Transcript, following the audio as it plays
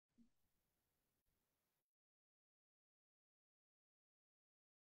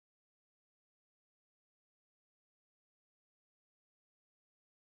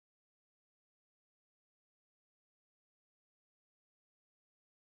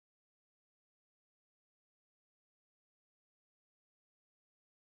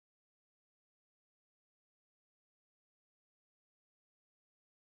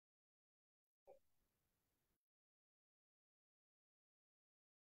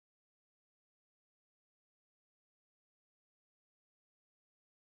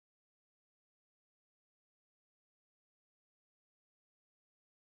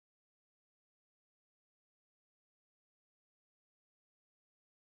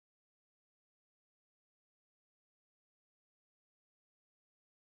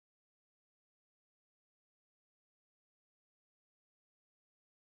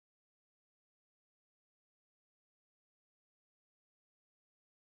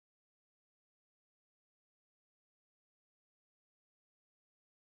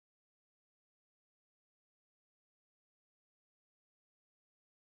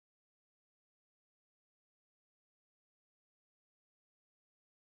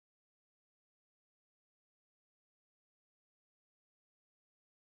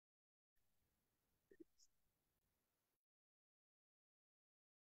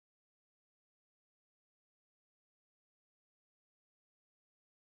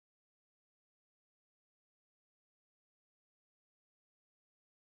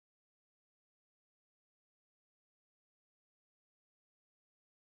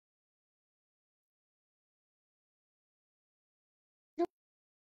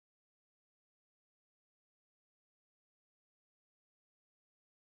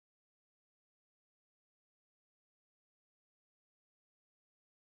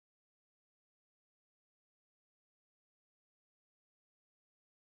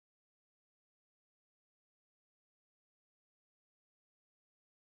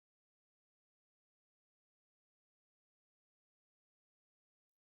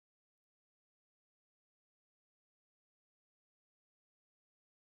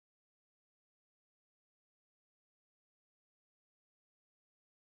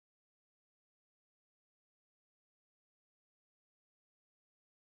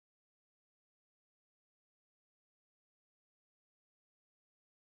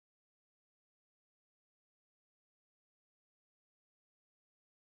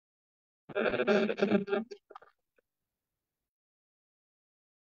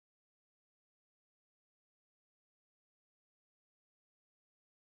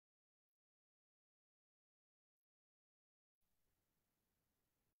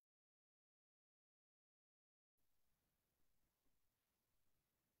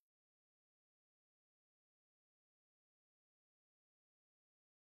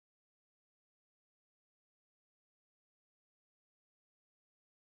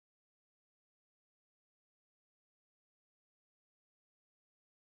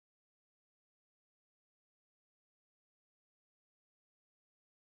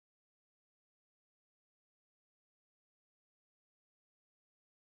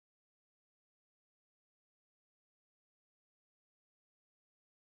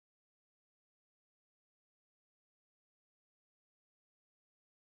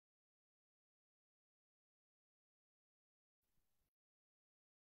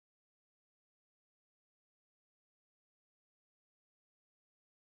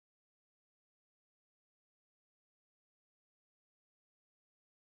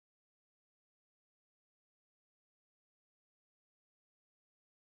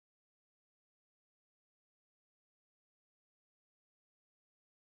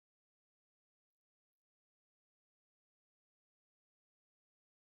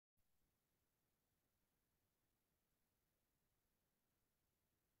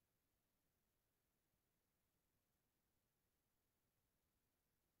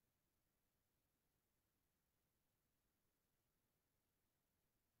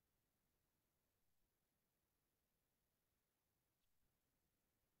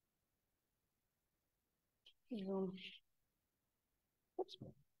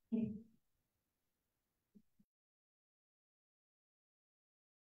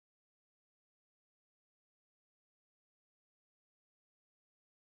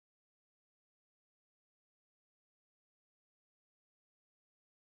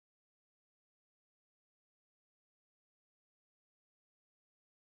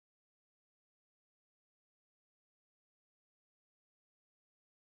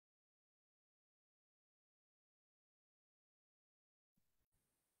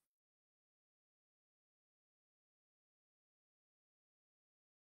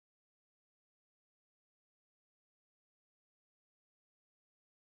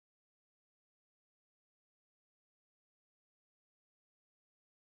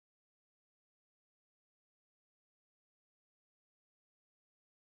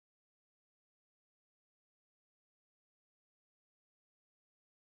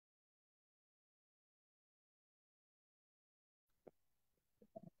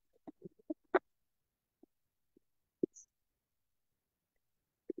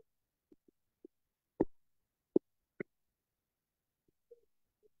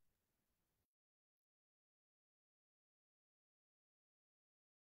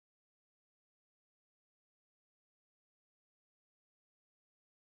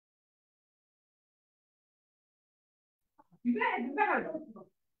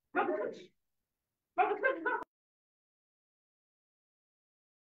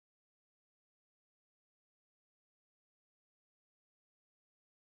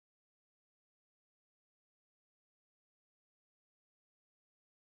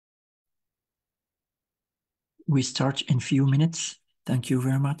We start in few minutes. Thank you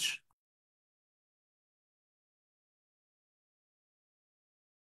very much.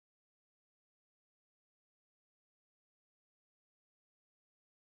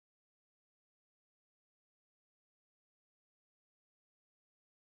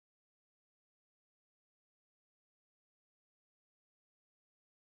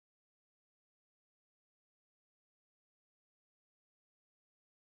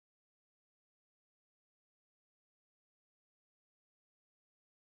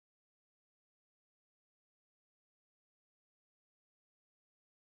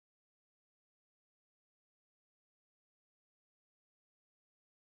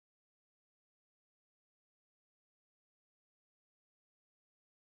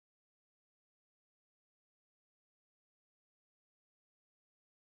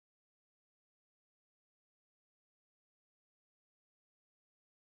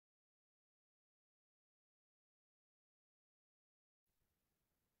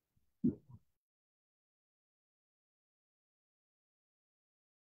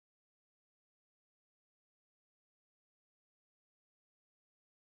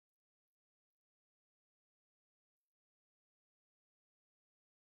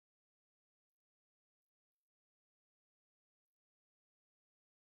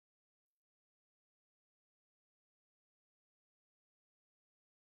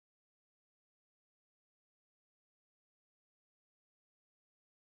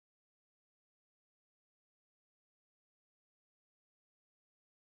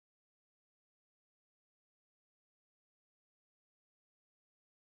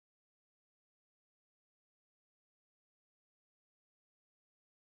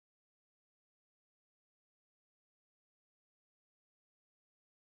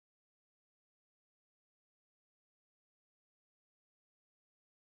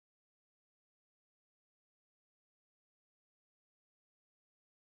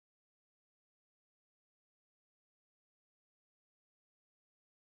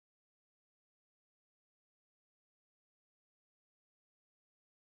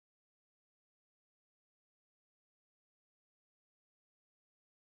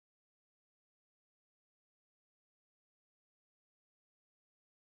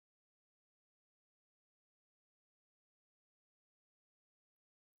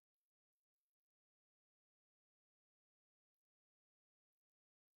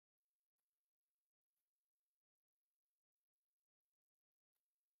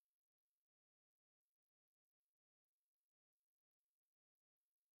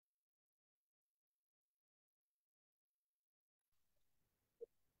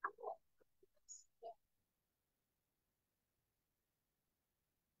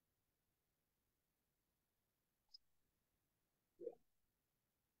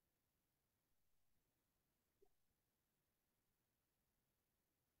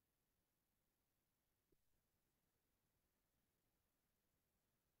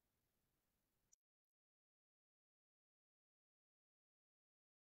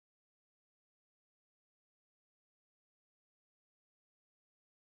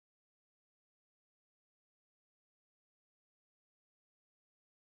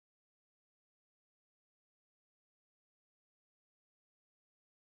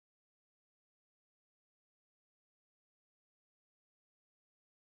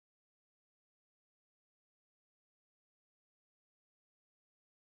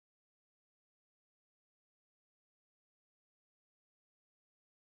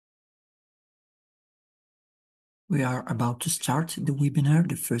 We are about to start the webinar,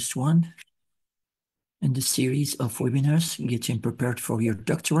 the first one in the series of webinars, Getting Prepared for Your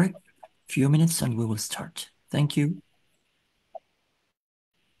Doctorate. Few minutes and we will start. Thank you.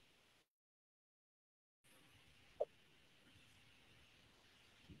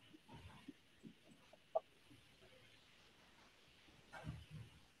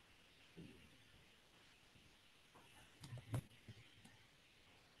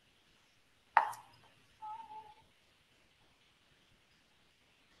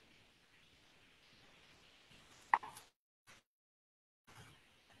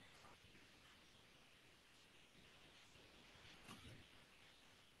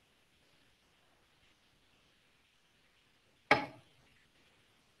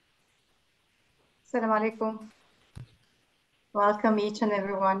 Assalamu alaikum. Welcome each and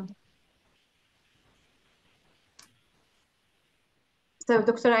everyone. So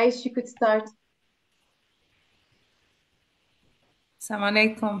Dr. Aish, you could start. Assalamu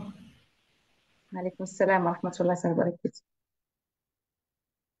alaikum. Alaikum assalam wa rahmatullahi wa barakatuh.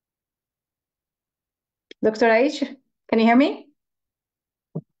 Dr. Aish, can you hear me?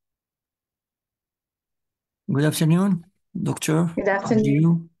 Good afternoon, Doctor. Good How are afternoon.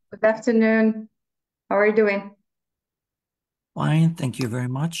 you? Good afternoon. How are you doing? Fine, thank you very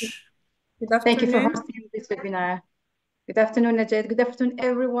much. Good Thank you for afternoon. hosting this webinar. Good afternoon, Najed. Good afternoon,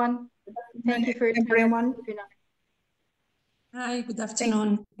 everyone. Thank you for attending everyone. this webinar. Hi, good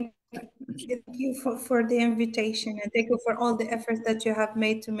afternoon. Thank you for the invitation and thank you for all the efforts that you have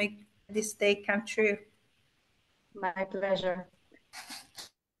made to make this day come true. My pleasure.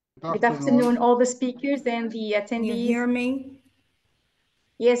 Good Good afternoon, all the speakers and the attendees. Can you hear me?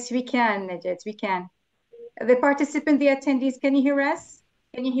 Yes, we can, Najed, we can. The participants, the attendees, can you hear us?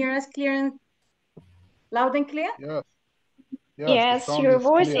 Can you hear us clear and loud and clear? Yes. Yes, the sound your is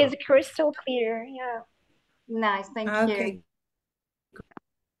voice clear. is crystal clear. Yeah. Nice, thank Okay.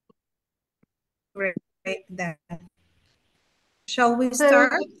 you. Great then. Shall we So,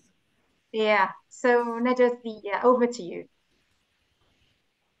 start? yeah, so Najat, over to you.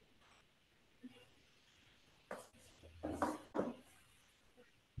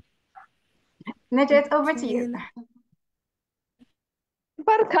 Najat, over to you.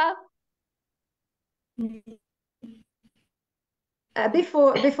 Barka.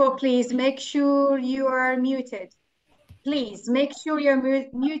 Before, please make sure you are muted. Please make sure you're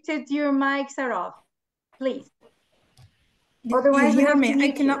muted, your mics are off. Please. Otherwise, you we hear have me? to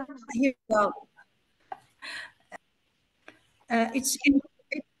mute I cannot you. hear well.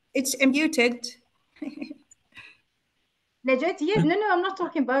 It's muted. Najat, yes, no, I'm not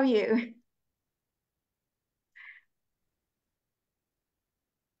talking about you.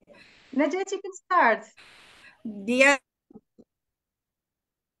 Najat, you can start. Yeah.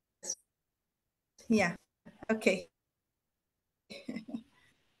 Yeah. Okay.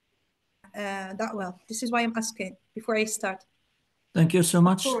 That well. This is why I'm asking before I start. Thank you so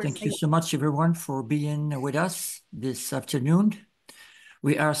much. course. Thank you so much, everyone, for being with us this afternoon.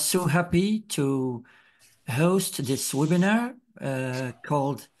 We are so happy to host this webinar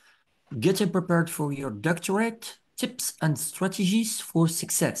called Getting Prepared for Your Doctorate, Tips and Strategies for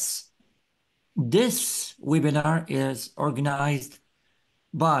Success. This webinar is organized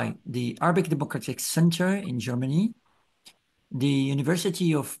by the Arabic Democratic Center in Germany, the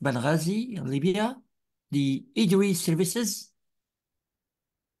University of Benghazi in Libya, the EDRI Services,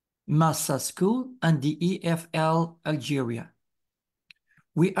 Massa School, and the EFL Algeria.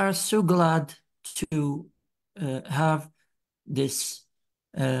 We are so glad to have this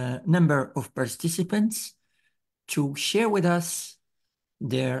number of participants to share with us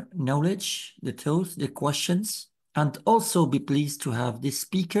their knowledge, the tools, the questions, and also be pleased to have the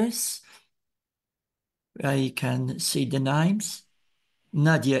speakers. I can see the names: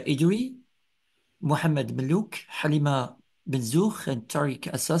 Nadia Idri, Mohammed Malouk, Halima Benzouk, and Tariq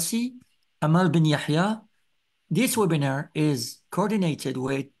Assasi, Amal bin Yahya. This webinar is coordinated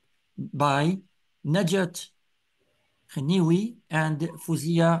by Najat Khaniwi and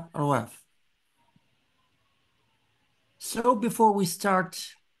Fuzia Rawaf. So before we start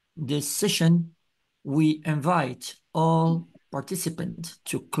this session, we invite all participants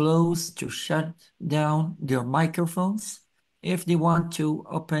to shut down their microphones. If they want to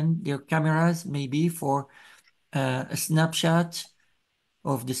open their cameras, maybe for a snapshot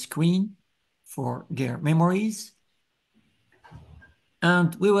of the screen for their memories.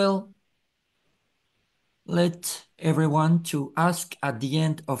 And we will let everyone to ask at the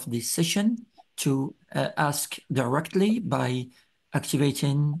end of this session to ask directly by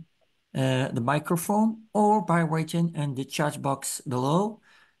activating the microphone or by writing in the chat box below.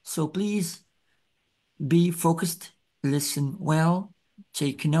 So please Be focused, listen well,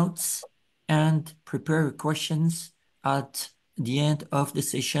 take notes, and prepare questions at the end of the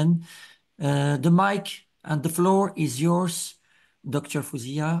session. The mic and the floor is yours, Dr.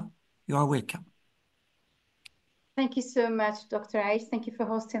 Fuzia. You are welcome. Thank you so much, Dr. Aish. Thank you for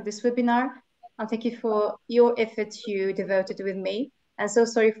hosting this webinar, and thank you for your efforts you devoted with me. I'm so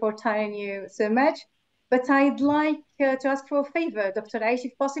sorry for tiring you so much, but I'd like to ask for a favor, Dr. Aish,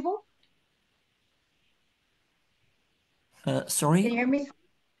 if possible. Sorry? Can you hear me?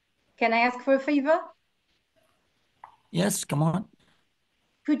 Can I ask for a favor? Yes, come on.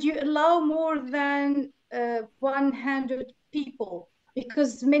 Could you allow more than 100 people?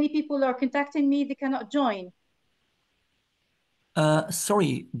 Because many people are contacting me, they cannot join.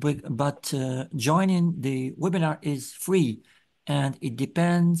 Sorry, but joining the webinar is free, and it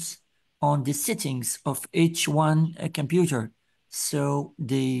depends on the settings of each one computer. So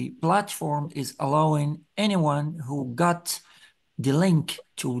the platform is allowing anyone who got the link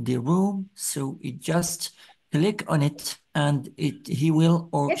to the room, so it just click on it and he will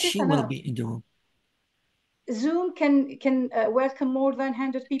or Yes, she I will know. be in the room. Zoom can welcome more than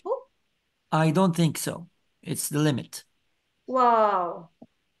 100 people? I don't think so. It's the limit. Wow.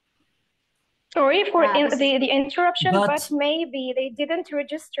 Sorry for This the interruption, but But maybe they didn't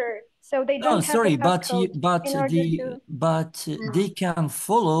register, so they no, don't have the sorry, but passcode in order to. they can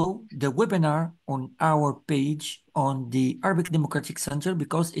follow the webinar on our page on the Arabic Democratic Center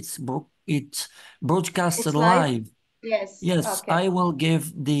because it's broadcasted it's live? live. Yes. Yes, Okay. I will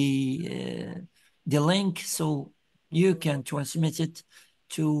give the link so you can transmit it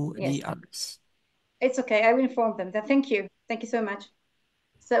to Yes. the others. It's okay. I will inform them. Then thank you. Thank you so much.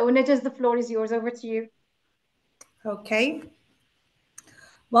 So Najas, the floor is yours. Over to you. Okay.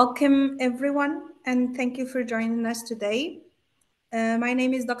 Welcome, everyone, and thank you for joining us today. My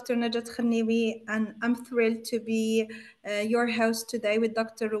name is Dr. Najat Khannewi, and I'm thrilled to be your host today with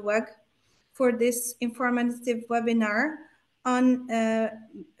Dr. Ruwag for this informative webinar on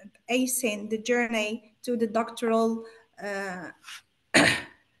ACEN, the journey to the doctoral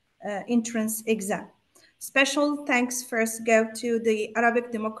entrance exam. Special thanks first go to the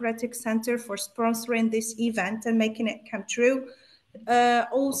Arabic Democratic Center for sponsoring this event and making it come true.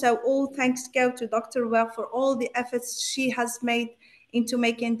 Also, all thanks go to Dr. Well for all the efforts she has made into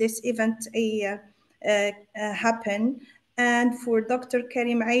making this event happen, and for Dr.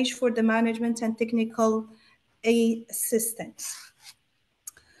 Karim Aish for the management and technical assistance.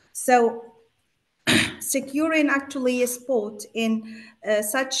 So, securing actually a spot in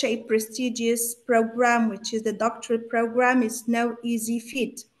such a prestigious program, which is the doctorate program, is no easy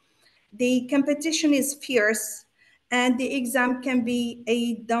feat. The competition is fierce, and the exam can be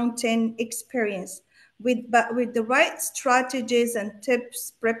a daunting experience. But with the right strategies and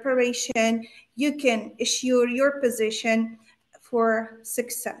tips, preparation, you can assure your position for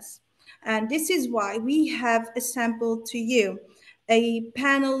success. And this is why we have assembled to you a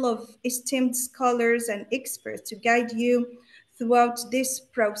panel of esteemed scholars and experts to guide you throughout this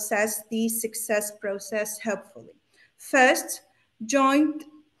process, the success process, hopefully. First,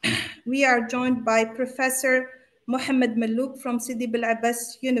 we are joined by Professor Mohammed Malouk from Sidi Bel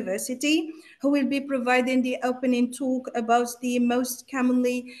Abbas University, who will be providing the opening talk about the most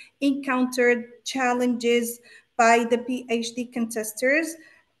commonly encountered challenges by the PhD contestants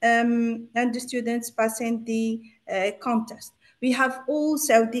and the students passing the contest. We have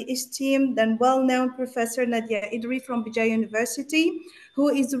also the esteemed and well-known Professor Nadia Idri from Bija University, who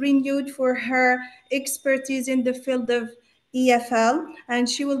is renewed for her expertise in the field of EFL, and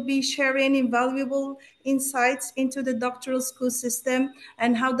she will be sharing invaluable insights into the doctoral school system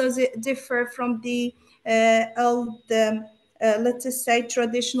and how does it differ from the old, let us say,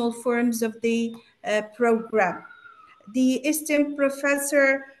 traditional forms of the program. The esteemed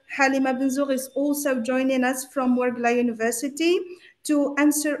Professor Halima Benzour is also joining us from Wargla University to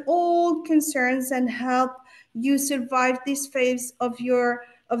answer all concerns and help you survive this phase of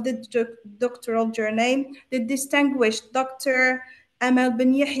the doctoral journey. The distinguished Dr. Amal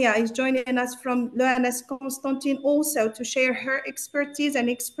Ben Yahya is joining us from Loanes Constantine also to share her expertise and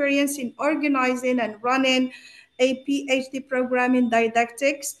experience in organizing and running a PhD program in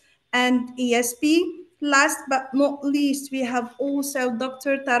didactics and ESP. Last but not least, we have also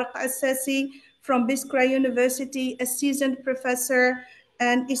Dr. Tariq Assasi from Biskra University, a seasoned professor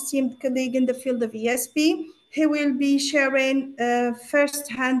and esteemed colleague in the field of ESP. He will be sharing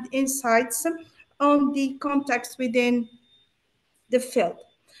first-hand insights on the context within the field.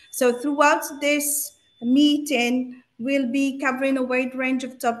 So throughout this meeting, We'll be covering a wide range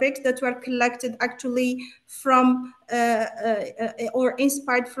of topics that were collected actually from or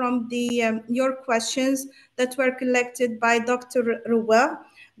inspired from the your questions that were collected by Dr. Ruwa.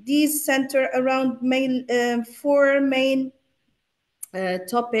 These center around four main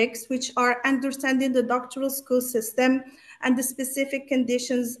topics, which are understanding the doctoral school system and the specific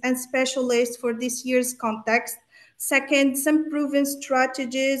conditions and specialists for this year's context. Second, some proven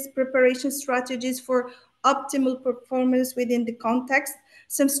strategies, preparation strategies for optimal performance within the context,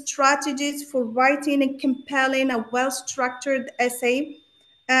 some strategies for writing and compiling a well-structured essay,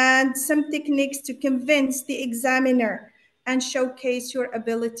 and some techniques to convince the examiner and showcase your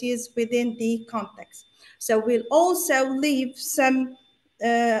abilities within the context. So we'll also leave some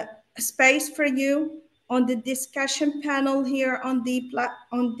space for you on the discussion panel here on the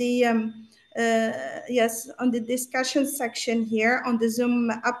on the discussion section here on the Zoom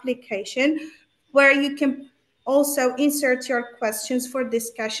application, where you can also insert your questions for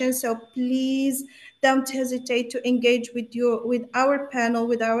discussion. So please don't hesitate to engage with our panel,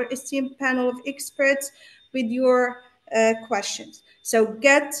 with our esteemed panel of experts, with your questions. So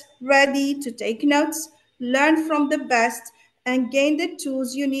get ready to take notes, learn from the best, and gain the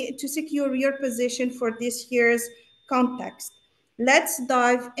tools you need to secure your position for this year's context. Let's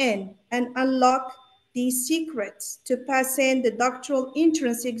dive in and unlock the secrets to passing the doctoral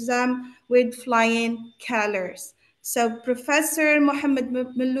entrance exam with flying colors. So Professor Mohammed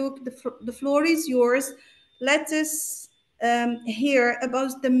Malouk, the floor is yours. Let us hear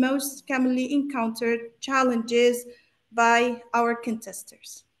about the most commonly encountered challenges by our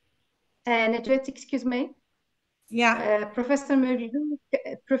contestants. Najat, excuse me. Yeah. Professor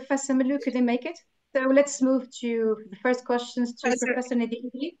Malouk couldn't make it. So let's move to the first questions to Professor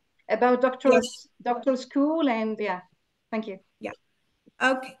Nadine about doctoral school, and yeah, thank you. Yeah.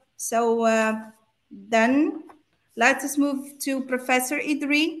 Okay. So then let us move to Professor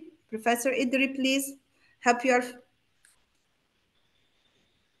Idri. Professor Idri, please help your.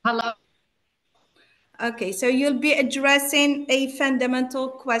 Hello. Okay, so you'll be addressing a fundamental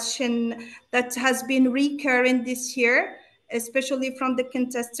question that has been recurring this year, especially from the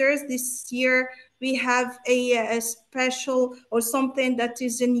contestants. This year, we have a special or something that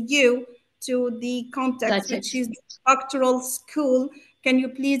is new to the context, which is doctoral school. Can you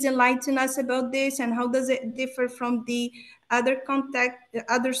please enlighten us about this, and how does it differ from the other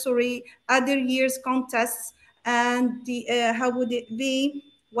other years' contests, and how would it be?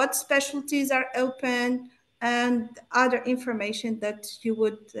 What specialties are open, and other information that you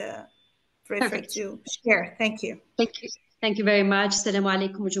would prefer to share. Thank you. Thank you. Thank you very much. Assalamu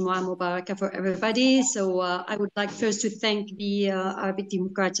alaikum wa Jumu'ah Mubarakah for everybody. So I would like first to thank the Arabic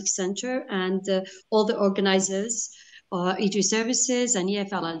Democratic Center and all the organizers, EG Services and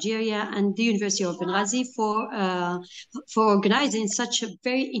EFL Algeria and the University of Benghazi for organizing such a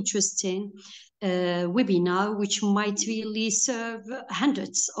very interesting webinar, which might really serve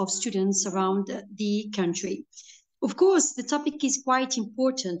hundreds of students around the country. Of course, the topic is quite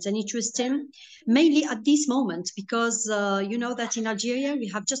important and interesting, mainly at this moment, because you know that in Algeria, we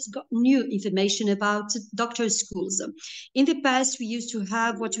have just got new information about doctoral schools. In the past, we used to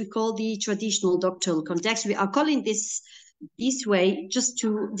have what we call the traditional doctoral context. We are calling this way just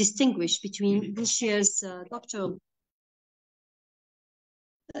to distinguish between this year's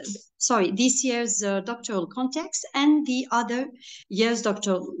this year's doctoral context and the other year's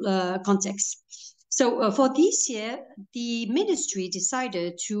doctoral context. So for this year, the ministry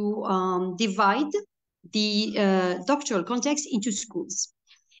decided to divide the doctoral context into schools,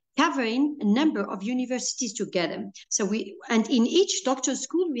 covering a number of universities together. So and in each doctoral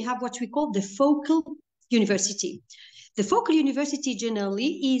school, we have what we call the focal university. The focal university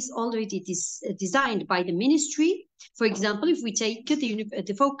generally is already designed by the ministry. For example, if we take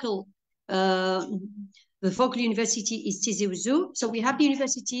the focal university is Tizi Ouzou. So we have the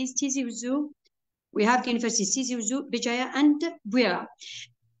universities Tizi Ouzou, we have the universities Tizi Ouzou, Béjaïa, and Bouira.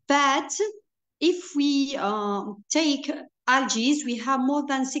 But if we take Algiers, we have more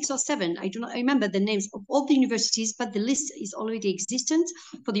than 6 or 7. I do not remember the names of all the universities, but the list is already existent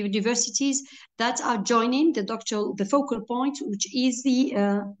for the universities that are joining the focal point, which is the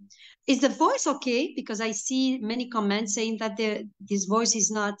voice okay? Because I see many comments saying that this voice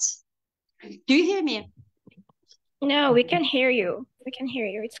is not. Do you hear me? No, we can hear you. We can hear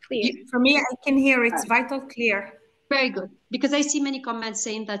you. It's clear. For me, I can hear. It's vital clear. Very good, because I see many comments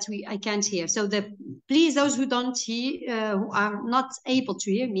saying that I can't hear. So please, those who don't hear, who are not able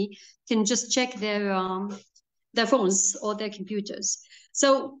to hear me, can just check their phones or their computers.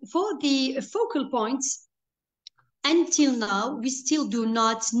 So for the focal points, until now, we still do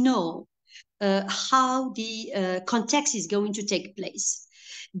not know how the context is going to take place,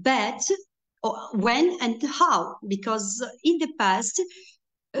 but when and how, because in the past,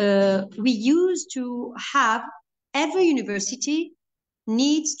 we used to have every university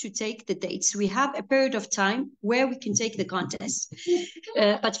needs to take the dates. We have a period of time where we can take the contest.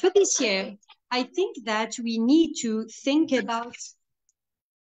 But for this year, I think that we need to think about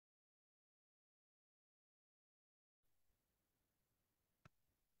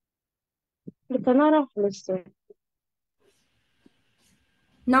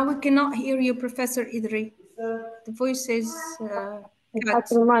Now we cannot hear you, Professor Idri. The voice is cut.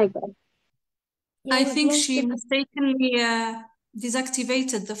 I think she mistakenly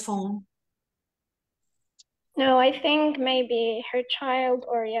deactivated the phone. No, I think maybe her child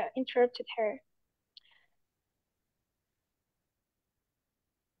or interrupted her.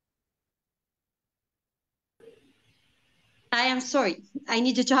 I am sorry. I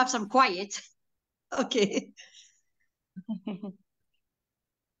needed to have some quiet. Okay.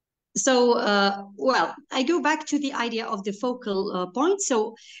 So, well, I go back to the idea of the focal point.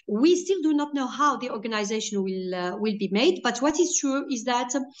 So we still do not know how the organization will be made. But what is true is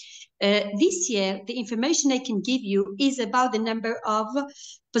that this year, the information I can give you is about the number of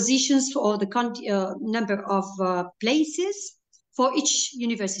positions or the number of places for each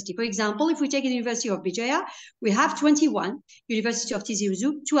university. For example, if we take the University of Bejaya, we have 21, University of Tizi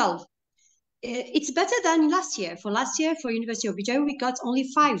Ouzou, 12. It's better than last year. For last year, for University of Bejaya, we got only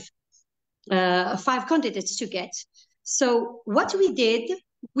five candidates to get. So what we did,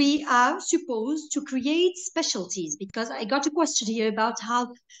 we are supposed to create specialties, because I got a question here about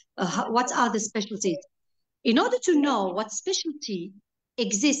what are the specialties. In order to know what specialty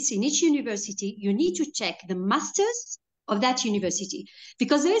exists in each university, you need to check the masters of that university,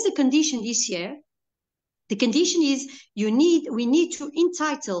 because there is a condition this year. The condition is we need to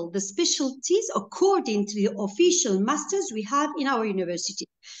entitle the specialties according to the official masters we have in our university.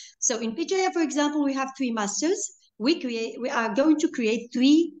 So in Bejaya, for example, we have 3 masters. We are going to create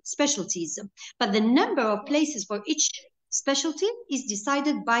 3 specialties, but the number of places for each specialty is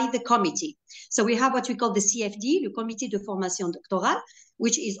decided by the committee. So we have what we call the CFD, le Comité de Formation Doctorale,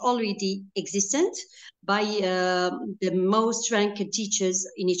 which is already existent by the most ranked teachers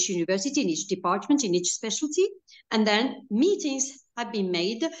in each university, in each department, in each specialty. And then meetings have been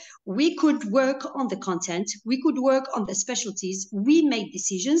made. We could work on the content. We could work on the specialties. We made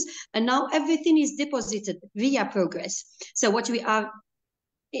decisions. And now everything is deposited via Progress. So what we are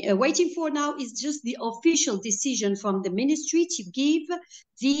waiting for now is just the official decision from the ministry to give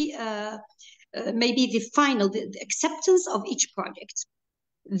the maybe the final the acceptance of each project.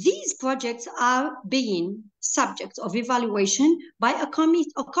 These projects are being subject of evaluation by a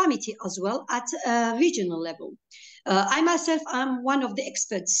committee as well at a regional level. I myself am one of the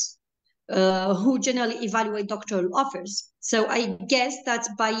experts who generally evaluate doctoral offers. So I guess that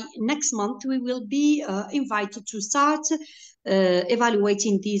by next month, we will be invited to start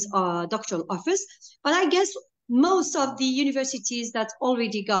evaluating these doctoral offers. But I guess most of the universities that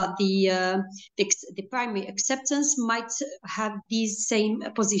already got the primary acceptance might have these same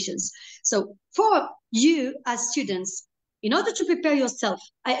positions. So for you as students, in order to prepare yourself,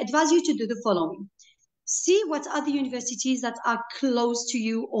 I advise you to do the following. See what are the universities that are close to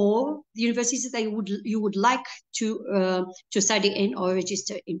you, or the universities that you would like to study in or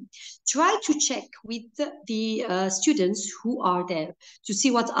register in. Try to check with the students who are there to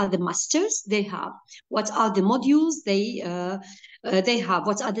see what are the masters they have, what are the modules they have,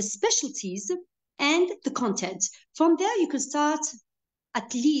 what are the specialties and the content. From there, you can start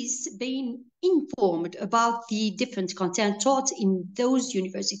at least being informed about the different content taught in those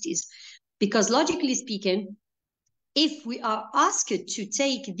universities. Because logically speaking, if we are asked to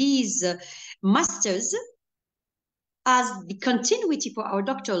take these masters as the continuity for our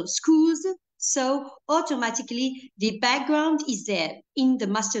doctoral schools, so automatically the background is there in the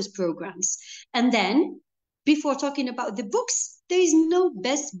master's programs. And then before talking about the books, there is no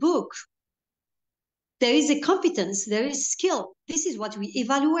best book. There is a competence, there is skill. This is what we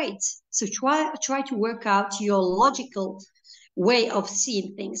evaluate. So try to work out your logical way of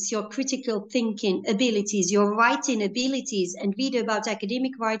seeing things, your critical thinking abilities, your writing abilities, and read about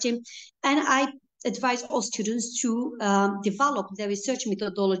academic writing. And I advise all students to develop their research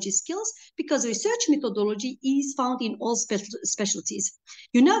methodology skills, because research methodology is found in all specialties.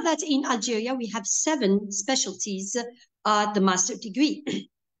 You know that in Algeria, we have 7 specialties at the master degree.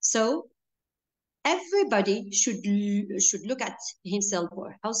 So everybody should look at himself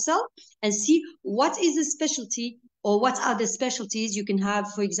or herself and see what is the specialty or what are the specialties you can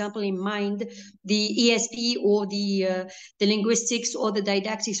have, for example, in mind, the ESP or the linguistics or the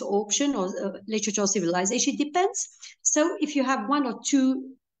didactics option, or literature civilization, it depends. So if you have one or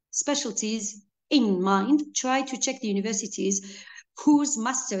two specialties in mind, try to check the universities whose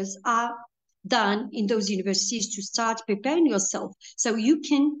masters are done in those universities to start preparing yourself, so you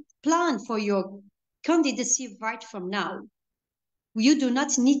can plan for your candidacy right from now. You do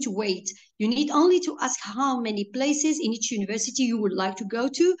not need to wait. You need only to ask how many places in each university you would like to go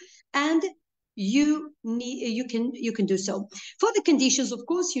to, and you can do so. For the conditions, of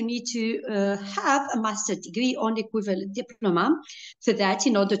course, you need to have a master's degree on equivalent diploma for that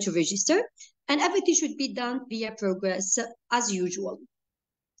in order to register, and everything should be done via Progress as usual.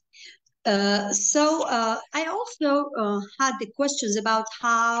 I also had the questions about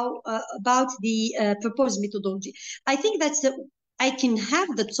how about the proposed methodology. I think that I can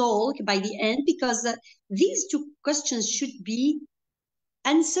have the talk by the end, because these two questions should be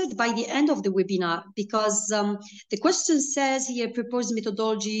answered by the end of the webinar, because the question says here, proposed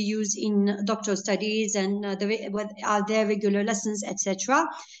methodology used in doctoral studies, and are there regular lessons, etc.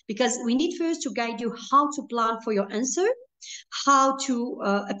 Because we need first to guide you how to plan for your answer, how to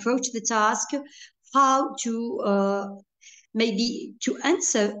approach the task, how to maybe to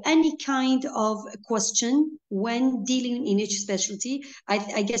answer any kind of question when dealing in each specialty.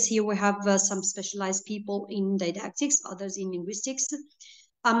 I guess here we have some specialized people in didactics, others in linguistics.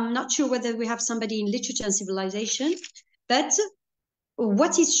 I'm not sure whether we have somebody in literature and civilization, but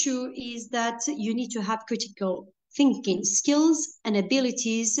what is sure is that you need to have critical thinking skills and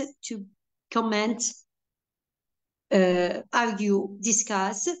abilities to comment, argue,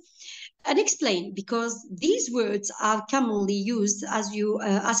 discuss, and explain, because these words are commonly used. As you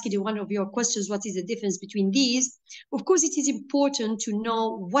asked in one of your questions, what is the difference between these? Of course, it is important to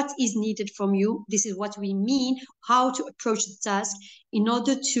know what is needed from you. This is what we mean, how to approach the task, in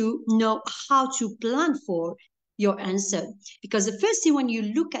order to know how to plan for your answer. Because the first thing when you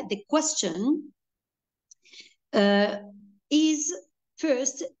look at the question is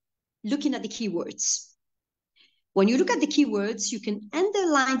first looking at the keywords. When you look at the keywords, you can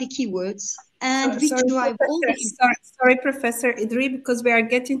underline the keywords and retrieve all the... Sorry, Professor Idri, because we are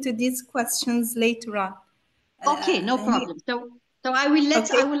getting to these questions later on. Okay, no problem. So I will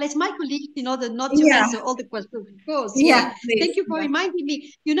let my colleagues in order not to answer all the questions, of course. Yeah. Thank you for reminding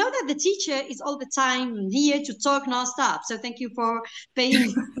me. You know that the teacher is all the time here to talk non-stop. So thank you for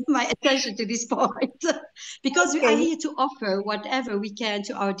paying my attention to this point, because we are here to offer whatever we can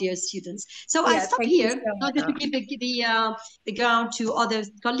to our dear students. So I stop here in order to give the ground to other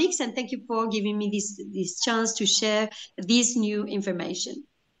colleagues, and thank you for giving me this chance to share this new information.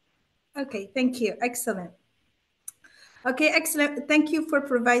 Okay, thank you. Excellent. Okay, excellent. Thank you for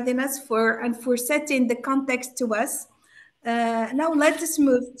providing us and for setting the context to us. Now let us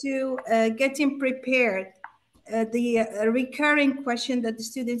move to getting prepared. The recurring question that the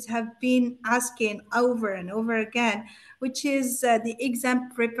students have been asking over and over again, which is the exam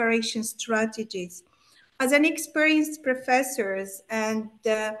preparation strategies. As an experienced professors and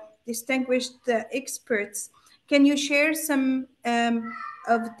distinguished experts, can you share some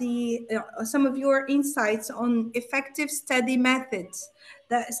of your insights on effective study methods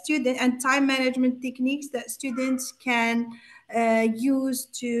that and time management techniques that students can use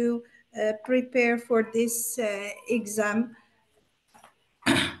to prepare for this exam?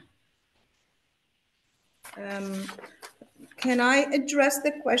 Can I address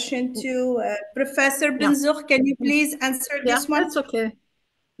the question to Professor Benzour? Can you please answer this one? That's okay.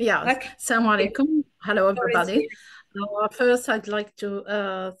 Yeah. Okay. Assalamu alaikum. Hello, everybody. First, I'd like to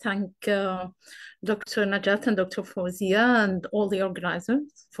thank Dr. Najat and Dr. Fawzia and all the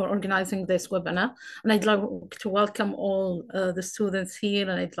organizers for organizing this webinar. And I'd like to welcome all the students here,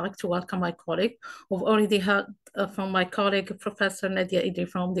 and I'd like to welcome my colleague. We've already heard from my colleague, Professor Nadia Idri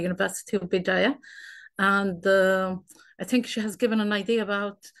from the University of Benghazi. And I think she has given an idea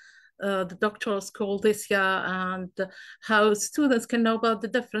about the doctoral school this year and how students can know about the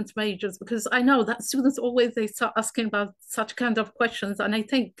different majors, because I know that students always, they start asking about such kind of questions. And I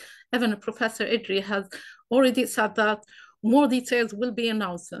think even Professor Idri has already said that more details will be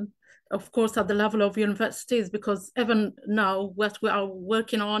announced, of course, at the level of universities, because even now what we are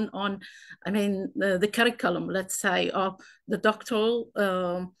working on I mean, the curriculum, let's say, of the doctoral,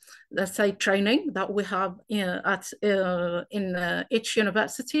 let's say, training that we have in each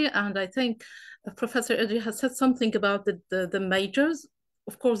university. And I think Professor Idri has said something about the majors.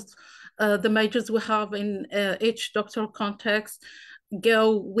 Of course, the majors we have in each doctoral context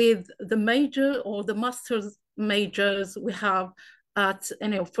go with the major or the master's majors we have at,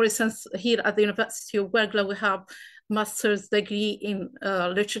 for instance, here at the University of Benghazi, we have master's degree in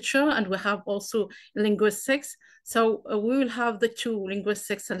literature, and we have also linguistics. So we will have the two,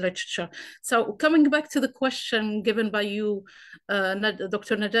 linguistics and literature. So coming back to the question given by you,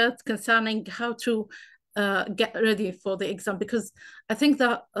 Dr. Najat, concerning how to get ready for the exam, because I think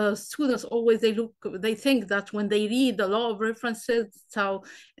that students always, they think that when they read a lot of references, so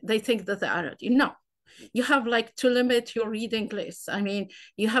they think that they are ready. No, you have like to limit your reading list. I mean,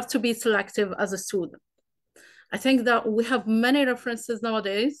 you have to be selective as a student. I think that we have many references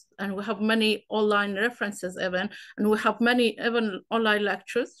nowadays, and we have many online references even, and we have many even online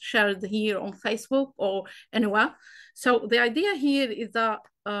lectures shared here on Facebook or anywhere. So the idea here is that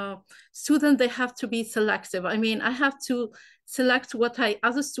students, they have to be selective. I mean, I have to select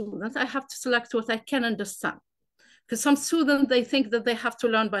as a student, I have to select what I can understand. Because some students, they think that they have to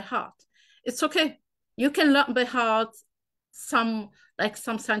learn by heart. It's okay. You can learn by heart some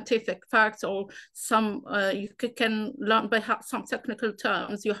scientific facts, or some you can learn by heart some technical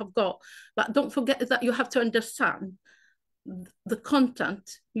terms you have got, but don't forget that you have to understand the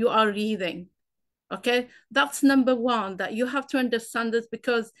content you are reading. Okay, that's number one, that you have to understand this,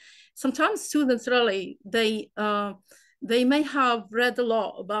 because sometimes students really, they may have read a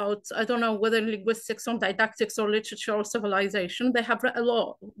lot about, I don't know whether linguistics or didactics or literature or civilization, they have read a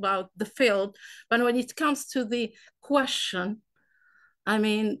lot about the field, but when it comes to the question, I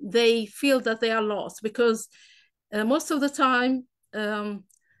mean, they feel that they are lost, because most of the time,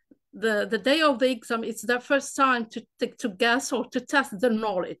 the day of the exam, it's their first time to guess or to test their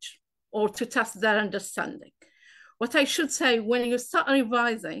knowledge or to test their understanding. What I should say, when you start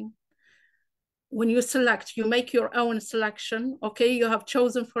revising, when you select, you make your own selection, okay? You have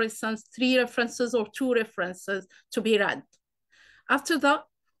chosen, for instance, 3 references or 2 references to be read. After that,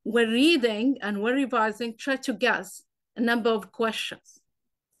 when reading and when revising, try to guess a number of questions.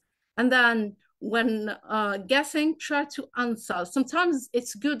 And then when guessing, try to answer. Sometimes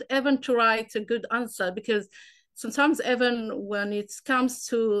it's good even to write a good answer, because sometimes even when it comes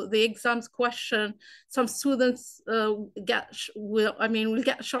to the exams question, some students will get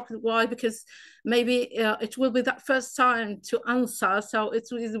shocked. Why? Because maybe it will be that first time to answer. So it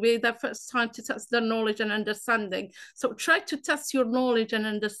will be that first time to test their knowledge and understanding. So try to test your knowledge and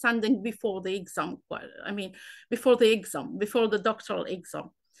understanding before the exam. Before the doctoral exam.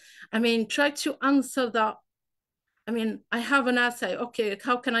 I mean, try to answer that. I mean, I have an essay. Okay,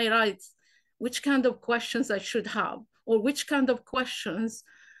 how can I write? Which kind of questions I should have, or which kind of questions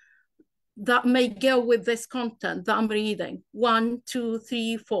that may go with this content that I'm reading. 1, 2,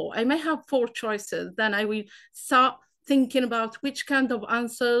 3, 4. I may have 4 choices. Then I will start thinking about which kind of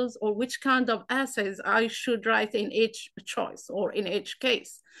answers or which kind of essays I should write in each choice or in each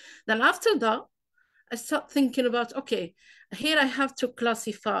case. Then after that, I start thinking about, okay, here I have to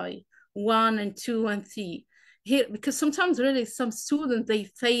classify 1 and 2 and 3. Here, because sometimes really some students, they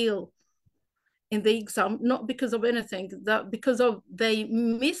fail in the exam, not because of anything, because of they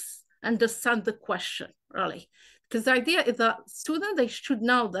misunderstand the question, really. Because the idea is that students, they should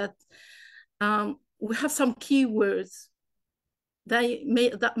know that we have some keywords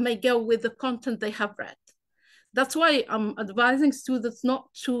that may go with the content they have read. That's why I'm advising students not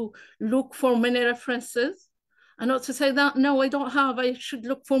to look for many references, and not to say that, no, I don't have, I should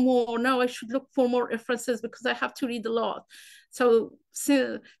look for more. No, I should look for more references because I have to read a lot. So,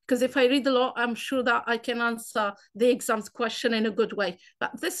 because if I read a lot, I'm sure that I can answer the exam's question in a good way.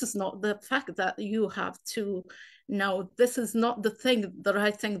 But this is not the fact that you have to know. This is not the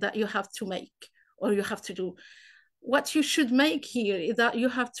right thing that you have to make or you have to do. What you should make here is that you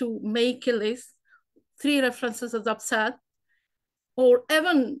have to make a list, 3 references, as I've said, or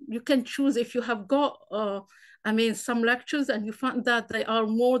even you can choose if you have got, some lectures and you find that they are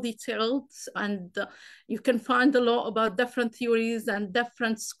more detailed, and you can find a lot about different theories and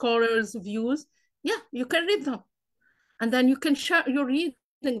different scholars' views. Yeah, you can read them. And then you can share your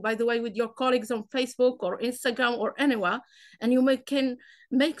reading, by the way, with your colleagues on Facebook or Instagram or anywhere, and you can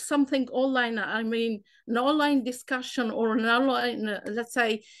make something online. I mean, an online discussion or an online, let's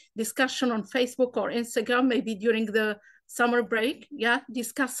say, discussion on Facebook or Instagram, maybe during the summer break, yeah,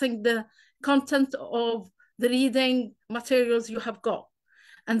 discussing the content of the reading materials you have got.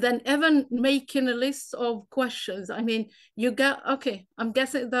 And then even making a list of questions. I mean, you get, okay, I'm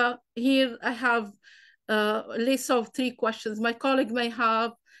guessing that here I have a list of 3 questions. My colleague may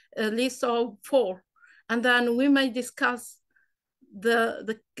have a list of 4. And then we may discuss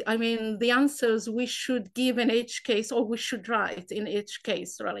the answers we should give in each case, or we should write in each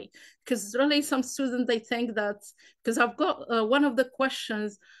case, really. Because really some students, they think that, because I've got one of the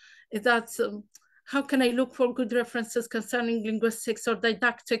questions is that How can I look for good references concerning linguistics or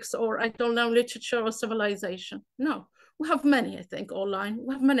didactics or, I don't know, literature or civilization? No, we have many, I think, online.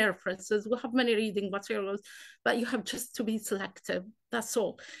 We have many references, we have many reading materials, but you have just to be selective, that's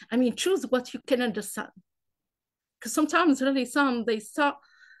all. I mean, choose what you can understand. Because sometimes really they start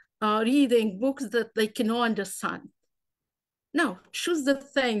reading books that they cannot understand. No, choose the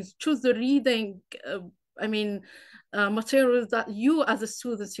things, choose the reading, materials that you as a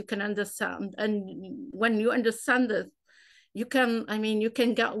student, you can understand. And when you understand it, you can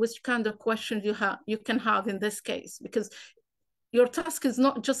get which kind of questions you can have in this case, because your task is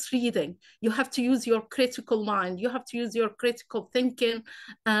not just reading. You have to use your critical mind. You have to use your critical thinking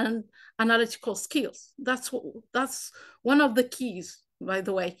and analytical skills. That's one of the keys, by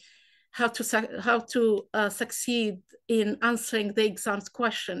the way, how to succeed in answering the exam's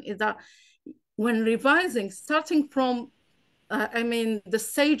question, is that when revising, starting from, the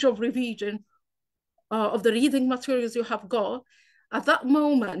stage of revision of the reading materials you have got, at that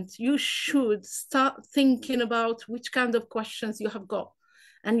moment, you should start thinking about which kind of questions you have got.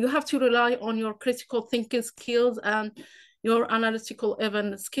 And you have to rely on your critical thinking skills and your analytical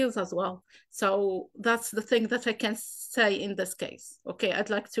even skills as well. So that's the thing that I can say in this case. Okay,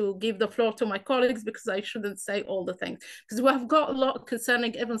 I'd like to give the floor to my colleagues because I shouldn't say all the things, because we have got a lot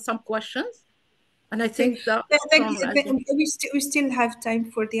concerning even some questions. And I think that we still have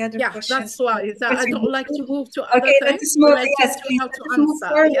time for the other questions. That's why I don't like to move to other things. Yes, please. How to answer.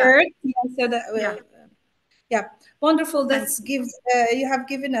 Forward. So that yeah, wonderful. That gives you have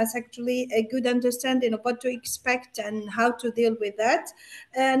given us actually a good understanding of what to expect and how to deal with that.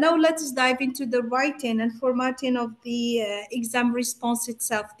 Now let us dive into the writing and formatting of the exam response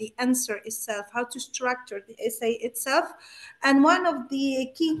itself, the answer itself, how to structure the essay itself. And one of the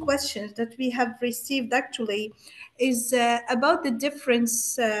key questions that we have received actually is about the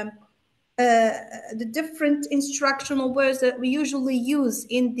difference. The different instructional words that we usually use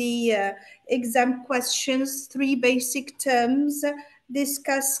in the exam questions, 3 basic terms: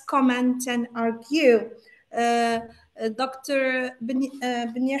 discuss, comment, and argue. Dr.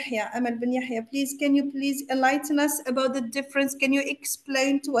 Amal Ben Yahya, please, can you please enlighten us about the difference? Can you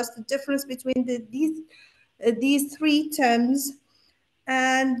explain to us the difference between these 3 terms,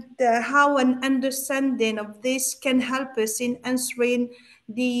 and how an understanding of this can help us in answering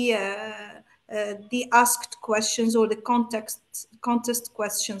the asked questions or the contest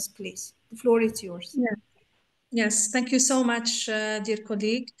questions, please. The floor is yours. Yeah. Yes, thank you so much, dear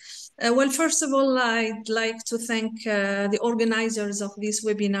colleague. Well, first of all, I'd like to thank the organizers of this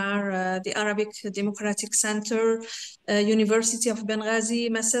webinar, the Arabic Democratic Center, University of Benghazi,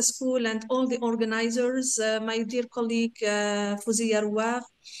 Massa School, and all the organizers, my dear colleague Fouzia Rouar,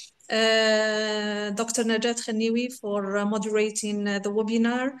 Dr. Najat Khaniwi for moderating the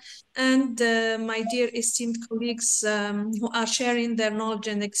webinar, and my dear esteemed colleagues who are sharing their knowledge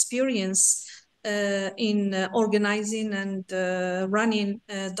and experience in organizing and running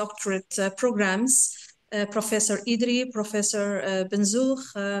doctorate programs, Professor Idri, Professor Benzough,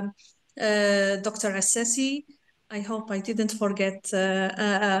 Dr. Assasi. I hope I didn't forget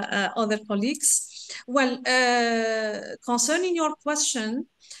other colleagues. Well, concerning your question,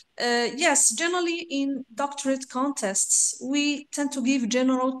 yes, generally in doctorate contests, we tend to give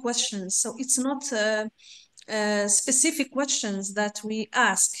general questions. So it's not specific questions that we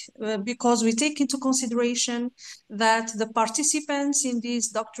ask because we take into consideration that the participants in these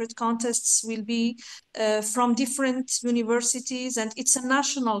doctorate contests will be from different universities, and it's a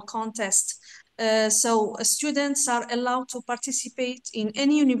national contest. So students are allowed to participate in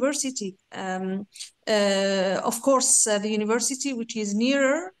any university. Of course, the university which is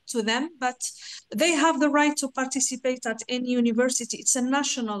nearer to them, but they have the right to participate at any university. It's a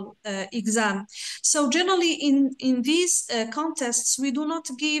national exam. So generally in these contests, we do not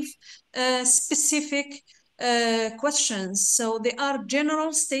give specific questions. So they are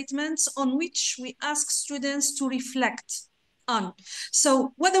general statements on which we ask students to reflect on.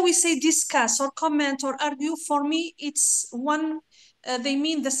 So whether we say discuss or comment or argue, for me, it's one, they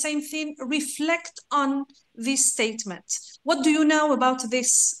mean the same thing. Reflect on this statement. What do you know about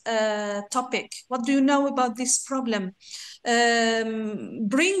this topic? What do you know about this problem?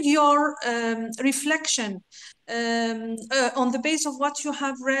 Bring your reflection on the basis of what you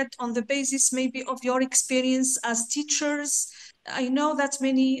have read, on the basis maybe of your experience as teachers. I know that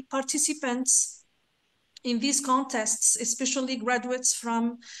many participants in these contests, especially graduates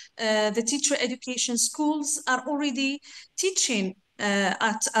from the teacher education schools, are already teaching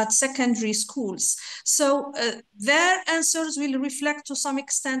at secondary schools. So their answers will reflect to some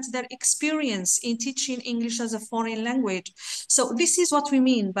extent their experience in teaching English as a foreign language. So this is what we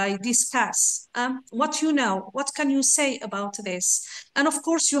mean by discuss. What you know, what can you say about this? And of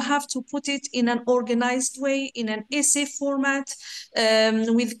course, you have to put it in an organized way, in an essay format,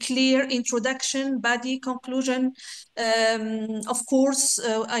 with clear introduction, body, conclusion. Of course,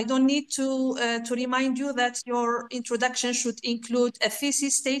 I don't need to remind you that your introduction should include a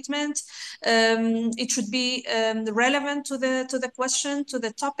thesis statement. It should be relevant to the question, to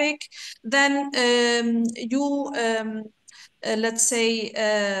the topic. Then you let's say,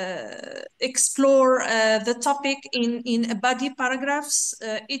 explore the topic in body paragraphs,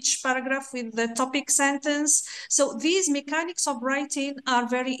 each paragraph with the topic sentence. So these mechanics of writing are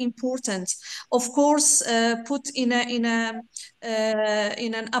very important. Of course, put in an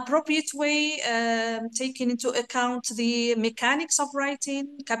appropriate way, taking into account the mechanics of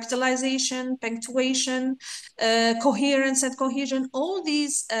writing, capitalization, punctuation, coherence and cohesion. All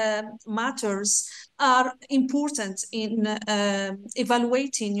these matters are important in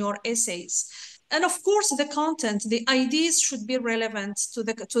evaluating your essays. And of course, the content, the ideas should be relevant to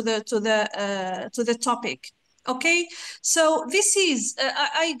the topic. Okay, so this is,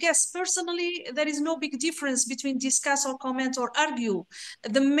 I guess personally, there is no big difference between discuss or comment or argue.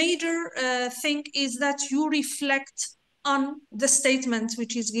 The major thing is that you reflect on the statement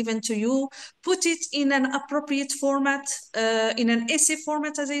which is given to you, put it in an appropriate format, in an essay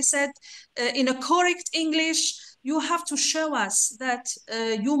format, as I said, in a correct English. You have to show us that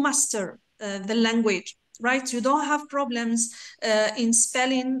you master the language, right? You don't have problems in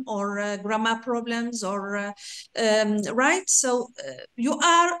spelling or grammar problems or, right? So you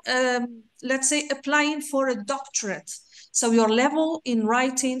are, let's say, applying for a doctorate. So your level in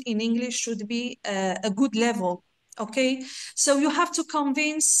writing in English should be a good level. Okay, so you have to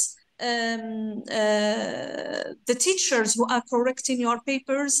convince the teachers who are correcting your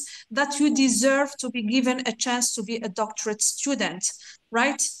papers that you deserve to be given a chance to be a doctorate student,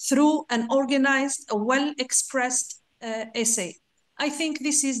 right? Through an organized, a well-expressed essay. I think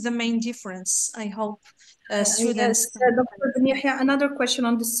this is the main difference. I hope students. Yes, Dr. Ben Yahya, another question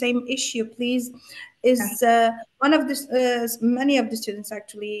on the same issue, please. Is one of the many of the students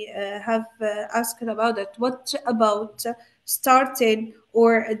actually have asked about it. What about started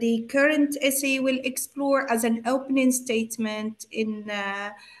or the current essay will explore as an opening statement in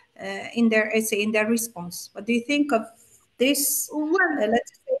their essay, in their response? What do you think of this?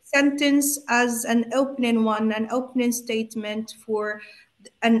 Let's say sentence as an opening one, an opening statement for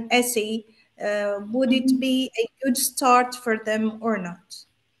an essay. Would it be a good start for them or not?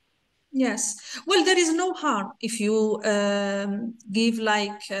 Yes, well, there is no harm if you give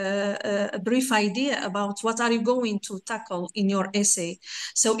like a brief idea about what are you going to tackle in your essay.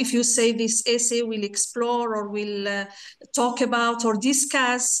 So if you say this essay will explore or will talk about or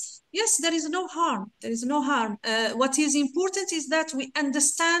discuss, yes, there is no harm. There is no harm. What is important is that we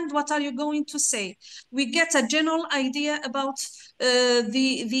understand what are you going to say. We get a general idea about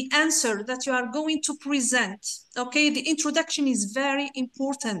the answer that you are going to present. Okay, the introduction is very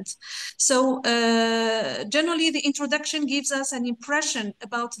important. So generally, the introduction gives us an impression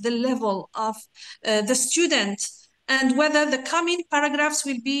about the level of the student and whether the coming paragraphs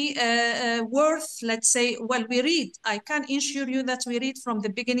will be worth, let's say, well, we read. I can assure you that we read from the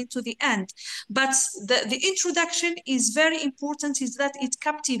beginning to the end. But the introduction is very important, is that it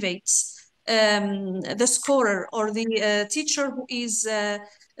captivates the scholar or the teacher who is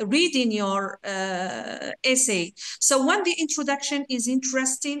reading your essay. So when the introduction is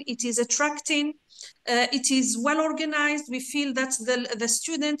interesting, it is attracting, it is well organized, we feel that the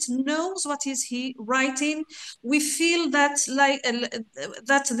student knows what is he writing. We feel that like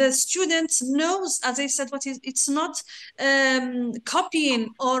that the student knows, as I said, what is, it's not copying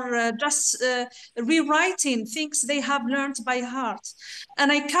or just rewriting things they have learned by heart.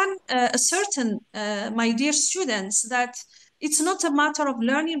 And I can ascertain, my dear students, that it's not a matter of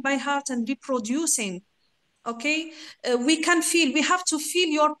learning by heart and reproducing. Okay, we have to feel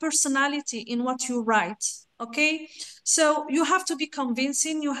your personality in what you write. Okay, so you have to be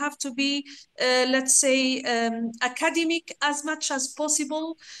convincing, you have to be, let's say, academic as much as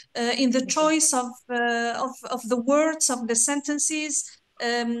possible in the choice of the words, of the sentences.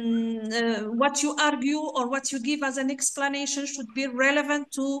 What you argue or what you give as an explanation should be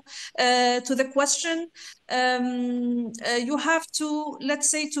relevant to the question. You have to,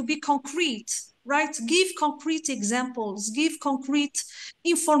 let's say, to be concrete. right? Give concrete examples, give concrete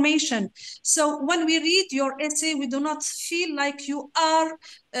information. So when we read your essay, we do not feel like you are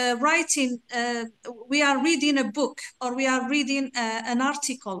we are reading a book or we are reading an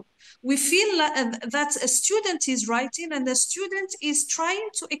article. We feel that a student is writing and the student is trying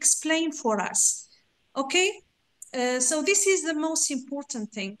to explain for us, okay? So this is the most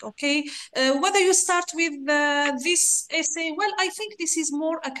important thing, okay? Whether you start with this essay, well, I think this is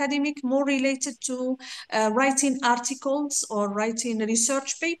more academic, more related to writing articles or writing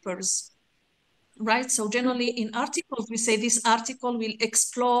research papers. Right, so generally in articles we say this article will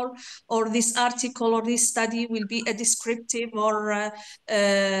explore, or this article or this study will be a descriptive or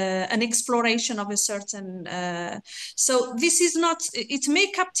an exploration of a certain so this is not, it may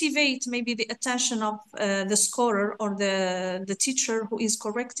captivate maybe the attention of the scholar or the teacher who is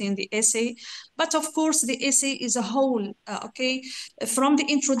correcting the essay, but of course the essay is a whole, okay, from the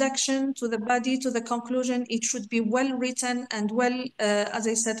introduction to the body to the conclusion, it should be well written and well, as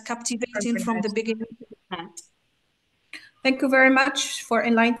I said, captivating from the beginning to the end. Thank you very much for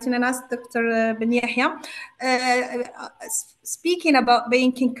enlightening us, Dr. Ben Yahya. Speaking about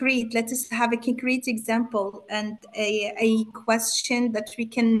being concrete, let us have a concrete example and a question that we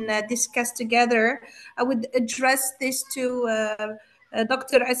can discuss together. I would address this to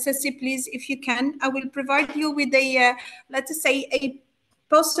Dr. Assasi, please, if you can. I will provide you with a, let us say, a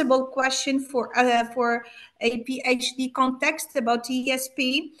possible question for a PhD context about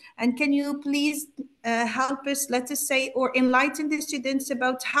ESP, and can you please help us, let us say, or enlighten the students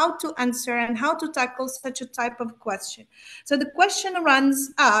about how to answer and how to tackle such a type of question. So the question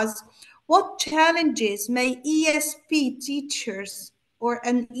runs as, what challenges may ESP teachers or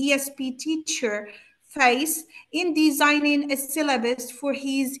an ESP teacher face in designing a syllabus for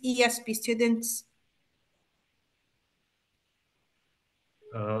his ESP students?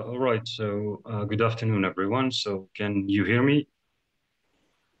 All right, so good afternoon, everyone. So can you hear me?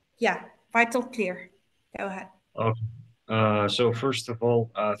 Yeah, vital clear. Go ahead. Okay. So first of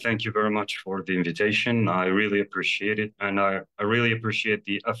all, thank you very much for the invitation. I really appreciate it. And I really appreciate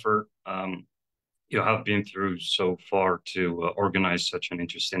the effort you have been through so far to organize such an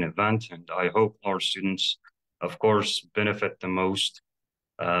interesting event. And I hope our students, of course, benefit the most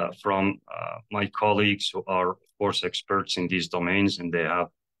from my colleagues who are, of course, experts in these domains, and they have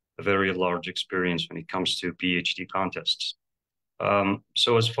a very large experience when it comes to PhD contests.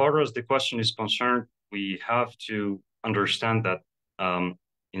 So as far as the question is concerned, we have to understand that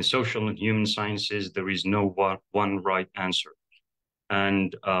in social and human sciences, there is no one right answer.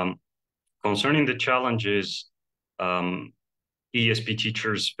 And concerning the challenges ESP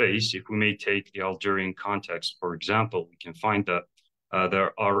teachers face, if we may take the Algerian context, for example, we can find that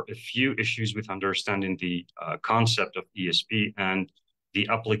there are a few issues with understanding the concept of ESP and the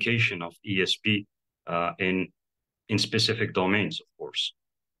application of ESP in specific domains, of course.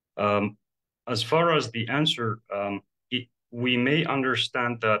 As far as the answer, we may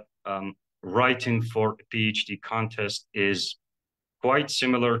understand that writing for a PhD contest is quite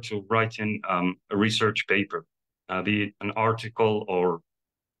similar to writing a research paper, be it an article or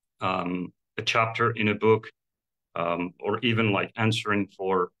a chapter in a book, or even like answering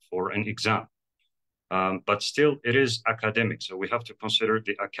for an exam. But still, it is academic. So we have to consider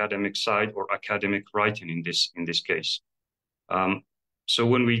the academic side or academic writing in this case. So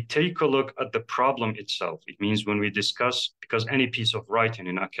when we take a look at the problem itself, it means when we discuss, because any piece of writing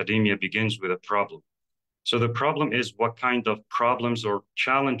in academia begins with a problem. So the problem is what kind of problems or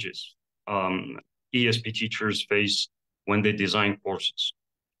challenges ESP teachers face when they design courses.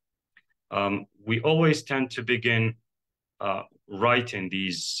 We always tend to begin writing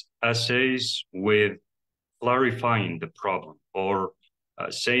these essays with clarifying the problem or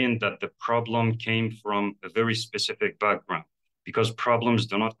saying that the problem came from a very specific background, because problems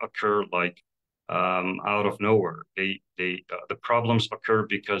do not occur like out of nowhere. The problems occur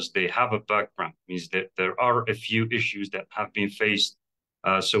because they have a background. It means that there are a few issues that have been faced,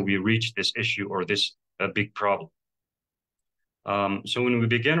 so we reach this issue or this big problem. So when we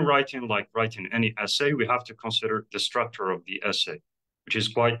begin writing any essay, we have to consider the structure of the essay, which is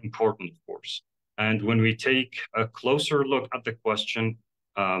quite important, of course. And when we take a closer look at the question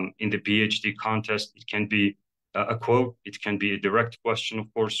in the PhD contest, it can be a quote, it can be a direct question,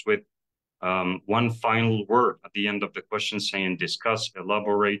 of course, with one final word at the end of the question saying discuss,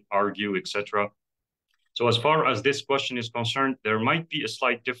 elaborate, argue, etc. So as far as this question is concerned, there might be a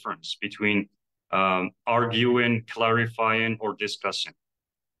slight difference between arguing, clarifying, or discussing.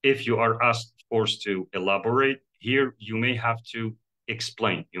 If you are asked, of course, to elaborate, here you may have to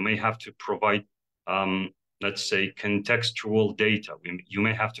explain. You may have to provide let's say, contextual data. You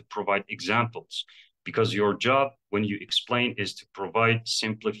may have to provide examples, because your job when you explain is to provide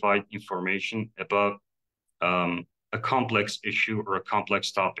simplified information about a complex issue or a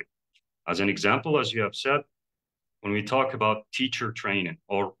complex topic. As an example, as you have said, when we talk about teacher training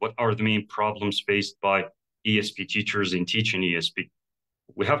or what are the main problems faced by ESP teachers in teaching ESP,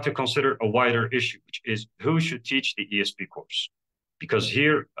 we have to consider a wider issue, which is who should teach the ESP course. Because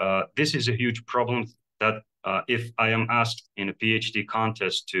here, this is a huge problem that if I am asked in a PhD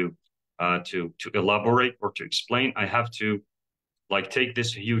contest to elaborate or to explain, I have to take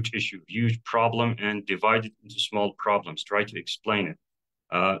this huge issue, huge problem, and divide it into small problems, try to explain it.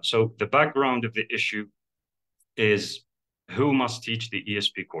 So the background of the issue is who must teach the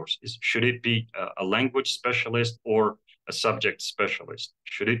ESP course. Should it be a language specialist or a subject specialist?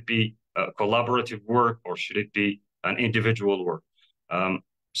 Should it be a collaborative work or should it be an individual work?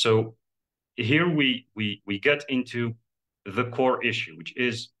 So here we get into the core issue, which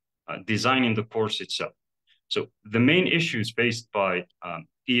is designing the course itself. So the main issues faced by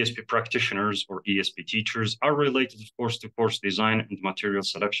ESP practitioners or ESP teachers are related, of course, to course design and material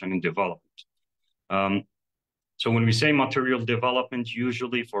selection and development. So when we say material development,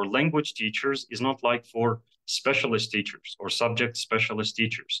 usually for language teachers is not like for specialist teachers or subject specialist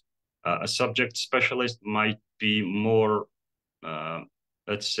teachers. A subject specialist might be more,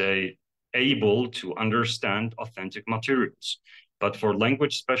 let's say, able to understand authentic materials. But for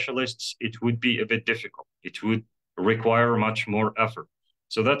language specialists, it would be a bit difficult. It would require much more effort.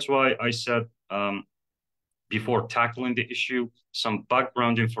 So that's why I said before tackling the issue, some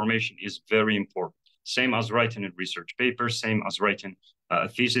background information is very important. Same as writing a research paper, same as writing a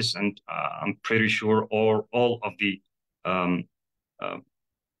thesis, and I'm pretty sure all of the,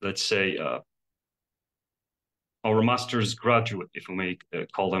 let's say, our master's graduate, if we may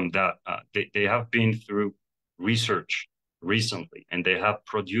call them that, they have been through research recently, and they have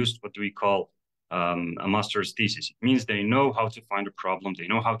produced what we call a master's thesis. It means they know how to find a problem, they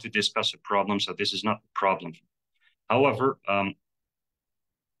know how to discuss a problem, so this is not a problem. However,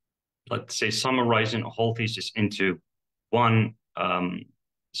 let's say summarizing a whole thesis into one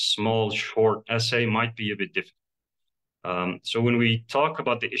small, short essay might be a bit difficult. So when we talk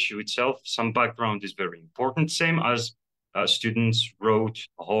about the issue itself, some background is very important, same as students wrote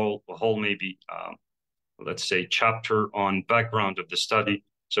a whole maybe, let's say, chapter on background of the study.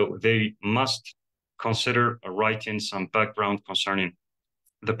 So they must consider writing some background concerning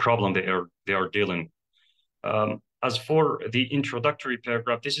the problem they are dealing with. As for the introductory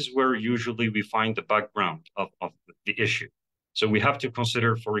paragraph, this is where usually we find the background of the issue. So we have to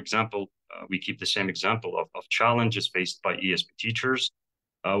consider, for example, we keep the same example of challenges faced by ESP teachers.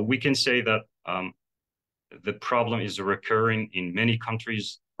 We can say that the problem is recurring in many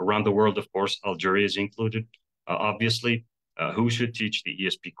countries around the world. Of course, Algeria is included. Obviously, who should teach the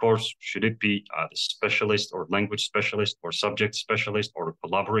ESP course? Should it be the specialist or language specialist or subject specialist or a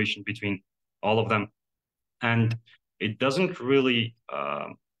collaboration between all of them? And it doesn't really,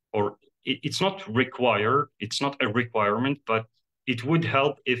 it's not required, it's not a requirement, but it would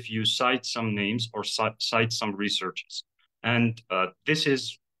help if you cite some names or cite some researches. And this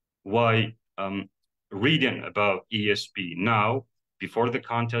is why reading about ESP now, before the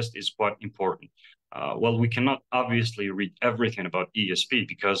contest, is quite important. Well, we cannot obviously read everything about ESP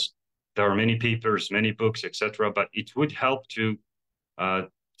because there are many papers, many books, etc. But it would help to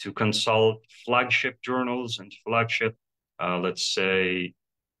consult flagship journals and flagship, let's say,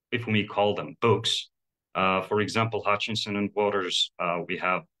 if we call them books. For example, Hutchinson and Waters, we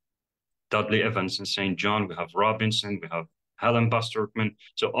have Dudley Evans and St. John, we have Robinson, we have Helen Busterkman.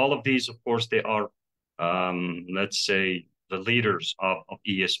 So all of these, of course, they are, let's say, the leaders of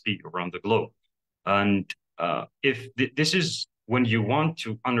ESP around the globe. And if this is when you want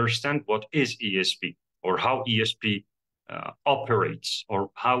to understand what is ESP or how ESP operates or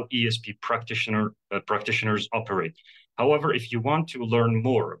how ESP practitioners operate. However, if you want to learn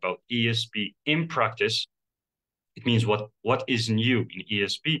more about ESP in practice, it means what is new in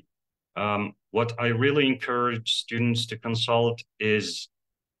ESP. What I really encourage students to consult is,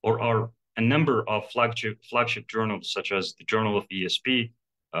 or are a number of flagship journals, such as the Journal of ESP.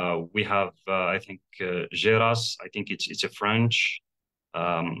 We have, I think, Geras, I think it's a French,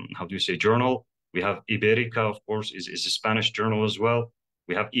 how do you say, journal. We have Iberica, of course, is a Spanish journal as well.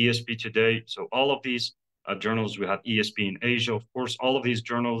 We have ESP Today. So all of these journals, we have ESP in Asia, of course. All of these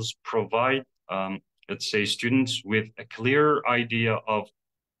journals provide, let's say, students with a clear idea of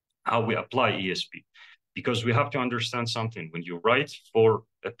how we apply ESP. Because we have to understand something. When you write for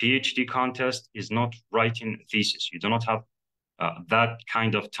a PhD contest, is not writing a thesis. You do not have that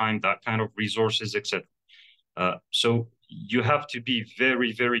kind of time, that kind of resources, etc. So you have to be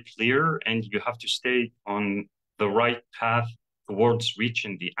very, very clear, and you have to stay on the right path towards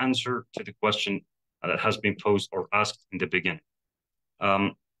reaching the answer to the question that has been posed or asked in the beginning.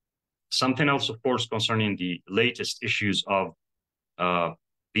 Something else, of course, concerning the latest issues of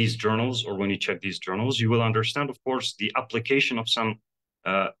these journals, or when you check these journals, you will understand, of course, the application of some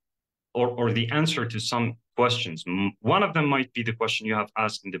or the answer to some questions. One of them might be the question you have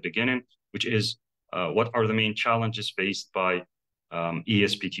asked in the beginning, which is what are the main challenges faced by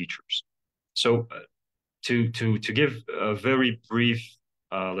ESP teachers? So to give a very brief,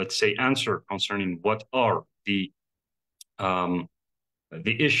 let's say, answer concerning what are the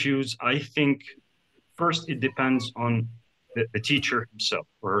issues, I think first it depends on the teacher himself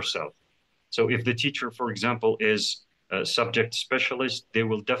or herself. So if the teacher, for example, is a subject specialist, they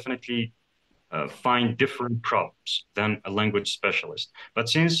will definitely find different problems than a language specialist. But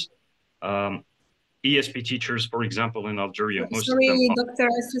since ESP teachers, for example, in Algeria, most of them are... Dr.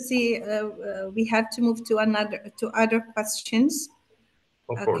 Asusi, we have to move to other questions.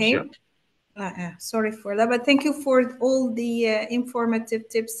 Of course, yeah. Sorry for that, but thank you for all the informative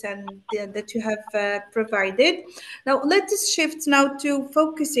tips and that you have provided. Now, let us shift now to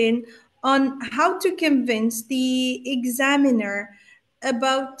focusing on how to convince the examiner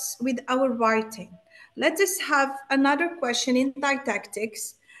with our writing. Let us have another question in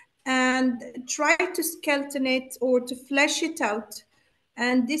didactics and try to skeleton it or to flesh it out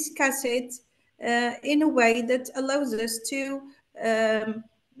and discuss it in a way that allows us to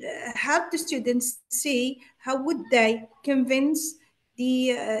help the students see how would they convince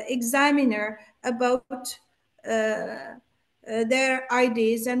the examiner about their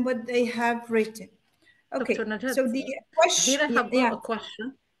ideas and what they have written. Okay, Dr. Najat, so the question... Here I have got a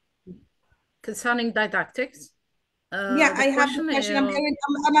question concerning didactics. I have a question.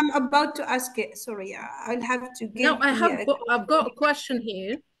 I'm about to ask it. Sorry, I'll have to give... No, I've got a question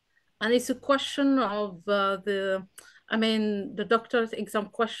here, and it's a question of the doctorate exam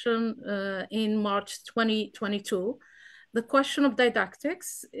question in March 2022. The question of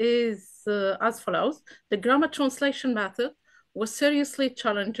didactics is as follows. The grammar translation method was seriously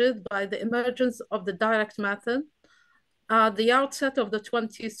challenged by the emergence of the direct method. At the outset of the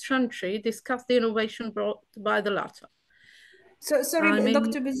 20th century, discussed the innovation brought by the latter. So, sorry,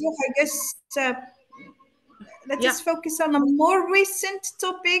 Dr. Bazouk, I guess let us focus on a more recent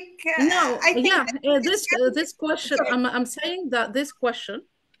topic. This question, I'm saying that this question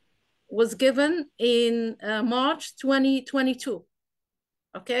was given in March 2022.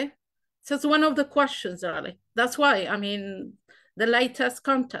 Okay, so it's one of the questions, really. That's why, the latest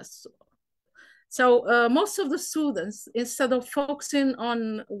contest. So most of the students, instead of focusing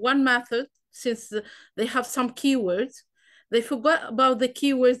on one method, since they have some keywords, they forgot about the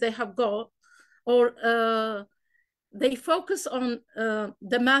keywords they have got, or they focus on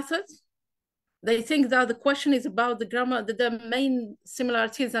the method. They think that the question is about the grammar, the main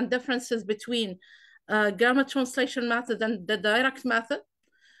similarities and differences between grammar translation method and the direct method.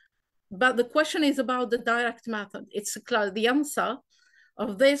 But the question is about the direct method. It's the answer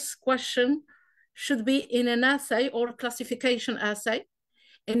of this question should be in an essay or classification essay,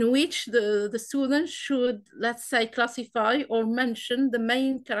 in which the students should, let's say, classify or mention the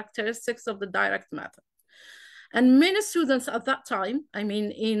main characteristics of the direct method. And many students at that time,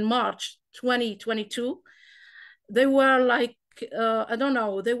 in March 2022, they were like,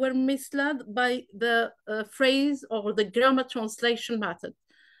 they were misled by the phrase or the grammar translation method.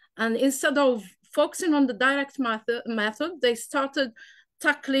 And instead of focusing on the direct method, they started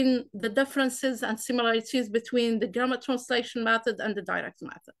tackling the differences and similarities between the grammar translation method and the direct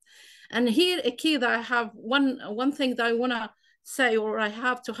method. And here, a key that I have, one thing that I want to say, or I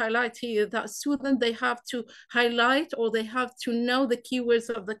have to highlight here, that students, they have to highlight or they have to know the keywords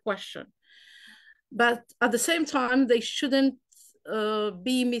of the question. But at the same time, they shouldn't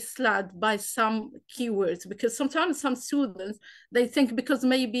be misled by some keywords, because sometimes some students, they think because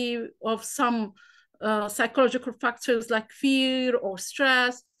maybe of some psychological factors like fear or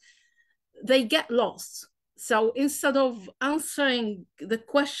stress, they get lost. So instead of answering the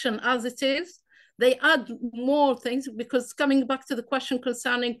question as it is, they add more things, because coming back to the question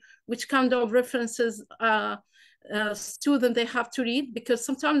concerning which kind of references student they have to read, because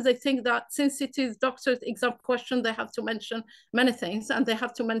sometimes they think that since it is doctorate exam question, they have to mention many things and they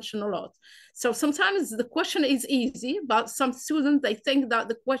have to mention a lot. So sometimes the question is easy, but some students, they think that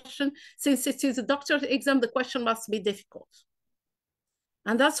the question, since it is a doctorate exam, the question must be difficult.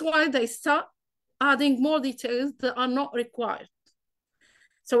 And that's why they start adding more details that are not required.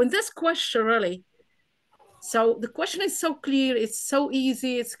 So in this question, really, So the question is so clear, it's so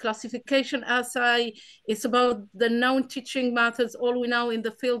easy, it's classification essay, it's about the known teaching methods, all we know in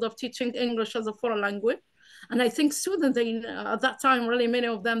the field of teaching English as a foreign language. And I think students, at that time, really many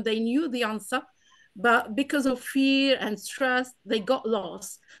of them, they knew the answer, but because of fear and stress, they got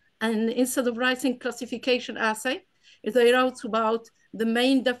lost. And instead of writing classification essay, they wrote about the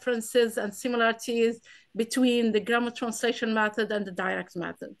main differences and similarities between the grammar translation method and the direct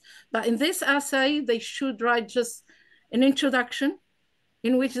method. But in this essay, they should write just an introduction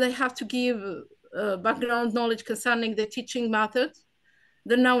in which they have to give background knowledge concerning the teaching method,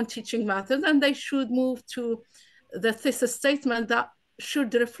 the known teaching method, and they should move to the thesis statement that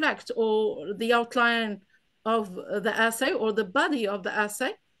should reflect or the outline of the essay or the body of the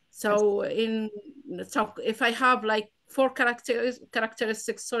essay. So if I have like 4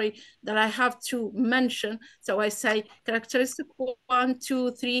 characteristics, that I have to mention, so I say characteristic 1,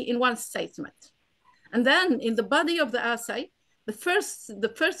 2, 3 in one statement. And then in the body of the essay, the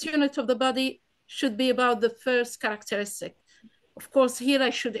first unit of the body should be about the first characteristic. Of course, here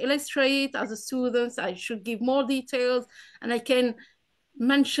I should illustrate as a student, I should give more details, and I can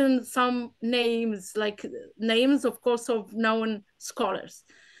mention some names, like names, of course, of known scholars.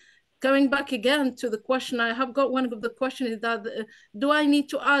 Going back again to the question, I have got one of the questions is that, do I need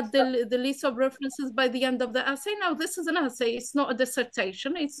to add the list of references by the end of the essay? No, this is an essay. It's not a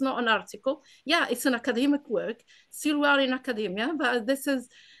dissertation. It's not an article. Yeah, it's an academic work. Still we are in academia, but this is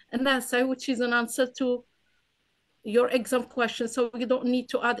an essay, which is an answer to your exam question. So you don't need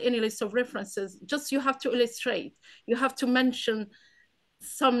to add any list of references. Just you have to illustrate. You have to mention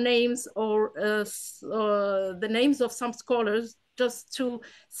some names or the names of some scholars, just to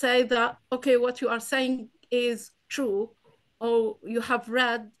say that, okay, what you are saying is true, or you have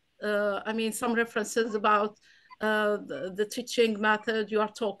read, some references about the teaching method you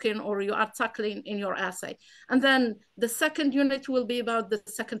are talking or you are tackling in your essay. And then the second unit will be about the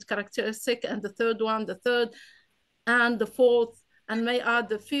second characteristic, and the third one, the third, and the fourth, and may add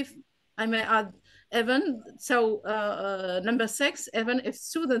the fifth, I may add even. So number 6, even if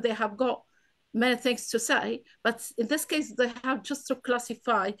students, they have got many things to say, but in this case, they have just to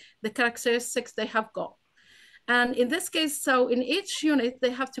classify the characteristics they have got. And in this case, so in each unit,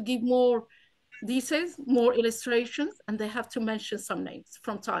 they have to give more details, more illustrations, and they have to mention some names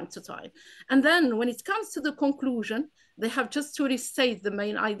from time to time. And then when it comes to the conclusion, they have just to restate the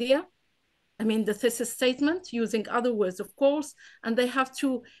main idea, the thesis statement, using other words, of course, and they have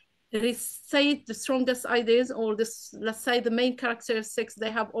to restate the strongest ideas, or this, let's say, the main characteristics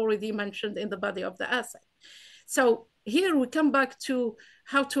they have already mentioned in the body of the essay. So here we come back to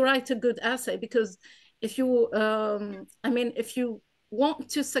how to write a good essay, because if you, if you want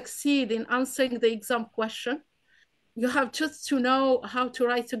to succeed in answering the exam question, you have just to know how to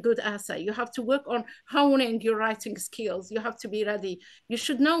write a good essay. You have to work on honing your writing skills. You have to be ready. You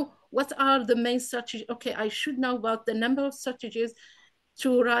should know what are the main strategies. Okay, I should know about the number of strategies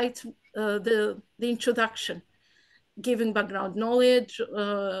to write the introduction, giving background knowledge,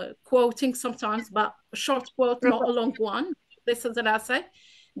 quoting sometimes, but a short quote, not a long one. This is an essay.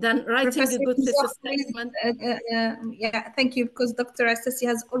 Then writing a good thesis statement. Yeah, thank you, because Dr. Assasi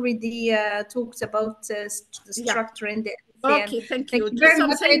has already talked about the structure in the essay. Okay, thank you. Very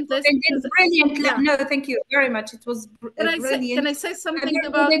much. Brilliant. Yeah. No, thank you very much. It was brilliant. Can I say something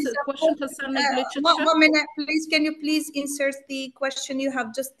about the question concerning literature? 1 minute, please. Can you please insert the question you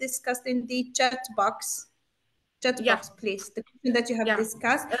have just discussed in the chat box? Box, please. The question that you have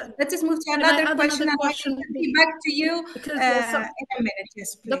discussed. Let us move to another question. And I will be back to you in a minute.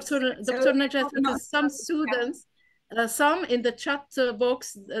 Yes, please. Dr. Najat, because some students, some in the chat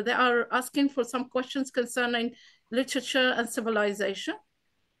box, they are asking for some questions concerning literature and civilization.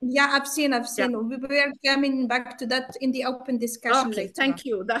 Yeah, I've seen. Yeah. We were coming back to that in the open discussion later. Thank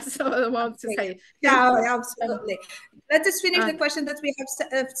you. That's what I want to say. Yeah, absolutely. Let us finish the question that we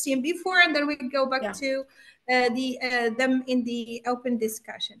have seen before, and then we can go back to them in the open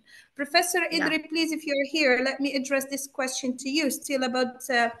discussion. Professor Idri, please, if you're here, let me address this question to you. Still about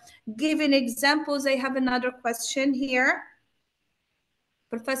giving examples. I have another question here.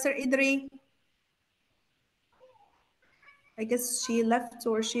 Professor Idri. I guess she left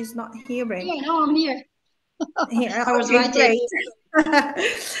or she's not hearing. Yeah, no, I'm here. Here, I was writing.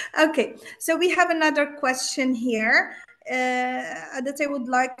 Okay, so we have another question here that I would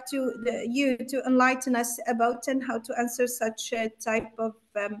like you to enlighten us about, and how to answer such a type of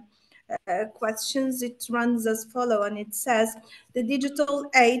questions. It runs as follows, and it says, the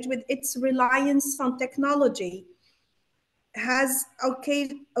digital age with its reliance on technology has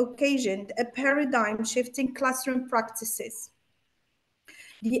occasioned a paradigm shift in classroom practices.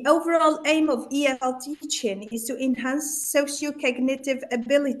 The overall aim of EFL teaching is to enhance socio-cognitive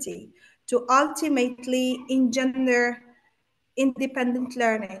ability to ultimately engender independent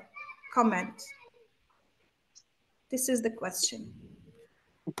learning. Comment. This is the question.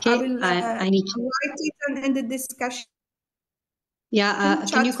 Okay, I will I need to write it and end the discussion. Yeah,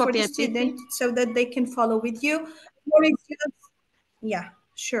 can you Chat for copy the and paste it? student so that they can follow with you. For students, yeah,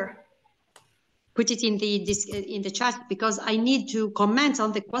 sure. Put it in the chat because I need to comment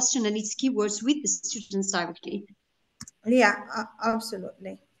on the question and its keywords with the students directly. Yeah,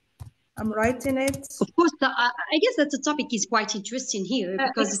 absolutely. I'm writing it. Of course, I guess that the topic is quite interesting here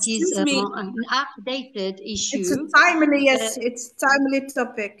because it is an updated issue. It's a timely, yes, it's timely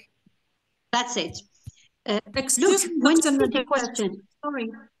topic. That's it. Excuse me, when Dr. the question. Sorry.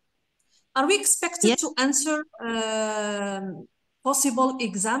 Are we expected to answer possible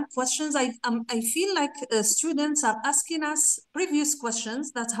exam questions? I feel like students are asking us previous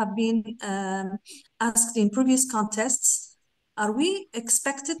questions that have been asked in previous contests. Are we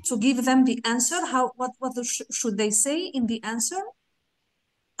expected to give them the answer? What should they say in the answer?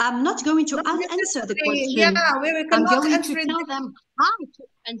 I'm not going to answer the question. Yeah, I'm going to tell them how to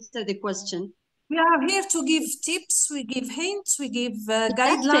answer the question. We are here to give tips, we give hints, we give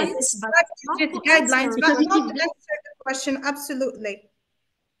guidelines, but not guidelines, but not answer the question. Absolutely.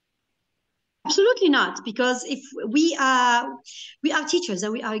 Absolutely not, because if we are teachers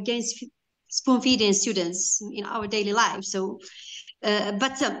and we are against spoon feeding students in our daily life. So,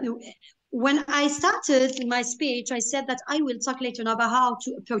 when I started my speech, I said that I will talk later about how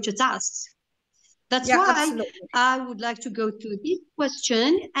to approach a task. That's why absolutely. I would like to go through this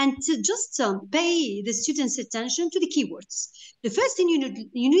question and to just pay the students' attention to the keywords. The first thing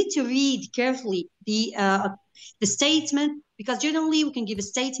you need to read carefully the statement, because generally we can give a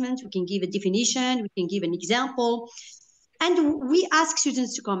statement, we can give a definition, we can give an example, and we ask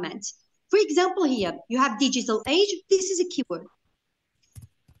students to comment. For example, here you have digital age. This is a keyword,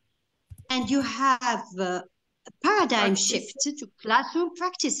 and you have a paradigm shift to classroom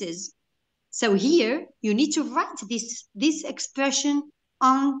practices. So here you need to write this expression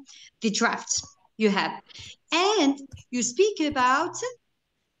on the draft you have. And you speak about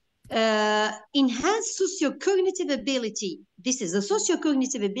enhanced socio-cognitive ability. This is a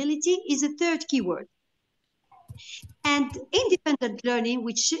socio-cognitive ability is a third keyword. And independent learning,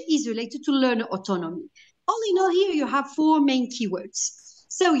 which is related to learner autonomy. All in all, here you have four main keywords.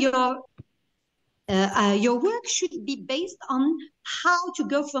 So your work should be based on how to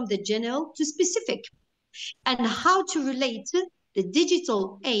go from the general to specific and how to relate the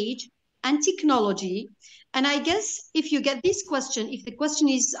digital age and technology. And I guess if you get this question, if the question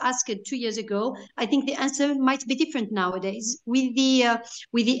is asked 2 years ago, I think the answer might be different nowadays with the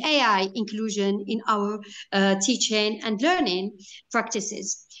AI inclusion in our teaching and learning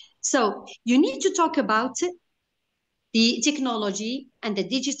practices. So you need to talk about the technology and the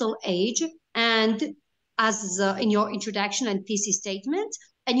digital age, and as in your introduction and thesis statement,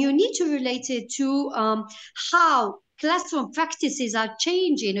 and you need to relate it to how classroom practices are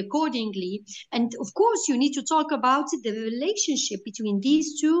changing accordingly. And of course, you need to talk about the relationship between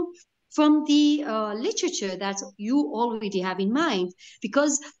these two from the literature that you already have in mind,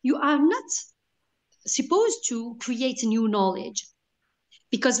 because you are not supposed to create new knowledge,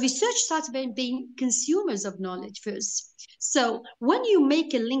 because research starts by being consumers of knowledge first. So when you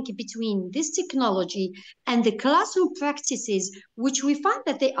make a link between this technology and the classroom practices, which we find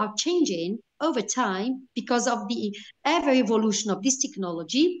that they are changing over time because of the ever evolution of this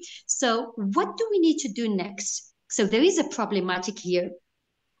technology. So what do we need to do next? So there is a problematic here.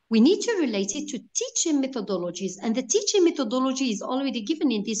 We need to relate it to teaching methodologies, and the teaching methodology is already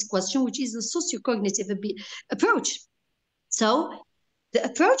given in this question, which is a socio-cognitive approach. So the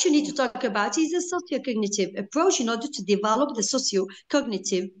approach you need to talk about is a socio-cognitive approach in order to develop the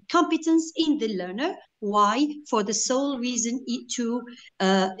socio-cognitive competence in the learner. Why? For the sole reason to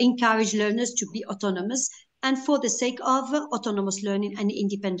encourage learners to be autonomous, and for the sake of autonomous learning and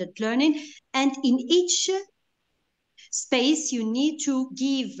independent learning. And in each space, you need to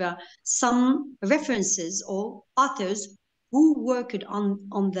give some references or authors who worked on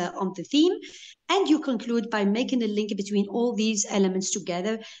the theme, and you conclude by making a link between all these elements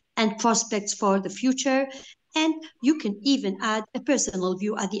together and prospects for the future, and you can even add a personal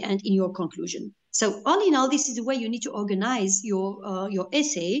view at the end in your conclusion. So all in all, this is the way you need to organize your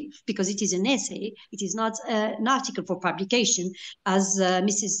essay, because it is an essay. It is not an article for publication, as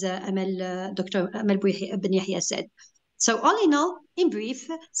Dr. Amal Ben Yahya said. So all in all, in brief,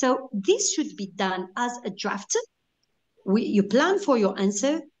 so this should be done as a draft. You plan for your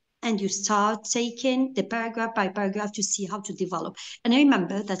answer, and you start taking the paragraph by paragraph to see how to develop. And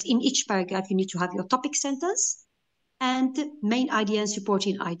remember that in each paragraph, you need to have your topic sentence and main idea and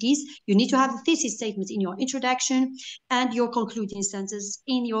supporting ideas. You need to have a thesis statement in your introduction and your concluding sentence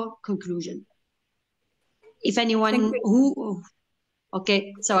in your conclusion. If anyone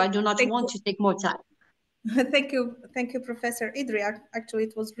okay, so I do not want to take more time. Thank you, Professor Idri. Actually,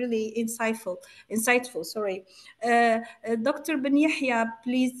 it was really insightful. Sorry, Dr. Ben Yahya,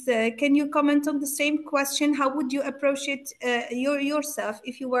 please, can you comment on the same question? How would you approach it yourself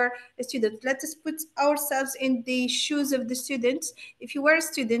if you were a student? Let us put ourselves in the shoes of the students. If you were a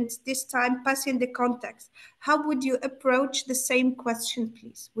student this time, passing the context, how would you approach the same question,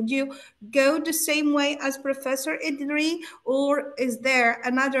 please? Would you go the same way as Professor Idri, or is there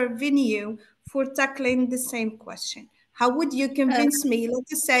another venue for tackling the same question? How would you convince me,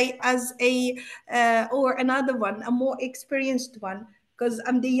 let's say, as a, or another one, a more experienced one, because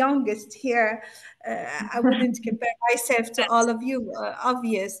I'm the youngest here. I wouldn't compare myself to all of you,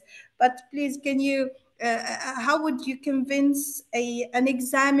 obvious. But please, can you, how would you convince an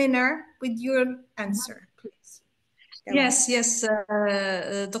examiner with your answer, please? Yes,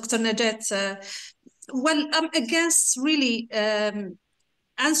 Dr. Najat. Well, I'm against really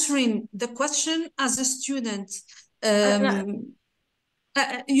answering the question as a student. You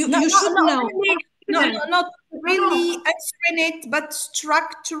should know. Not really answering it, but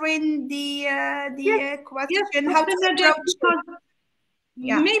structuring the question. Yes, how to approach it.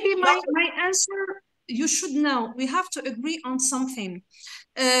 Maybe my answer, you should know. We have to agree on something.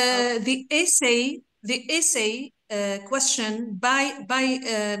 The essay question by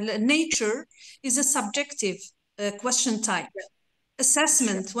nature is a subjective question type.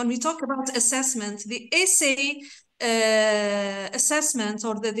 Assessment, when we talk about assessment, the essay assessment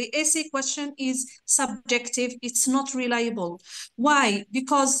or the essay question is subjective. It's not reliable. Why?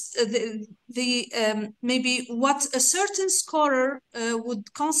 Because maybe what a certain scholar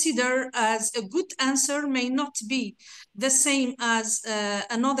would consider as a good answer may not be the same as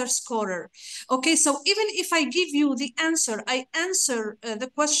another scholar. Okay, so even if I give you the answer, I answer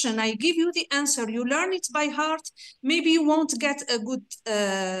the question, I give you the answer, you learn it by heart, maybe you won't get a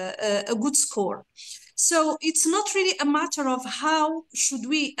good score. So it's not really a matter of how should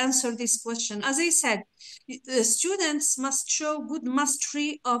we answer this question. As I said, the students must show good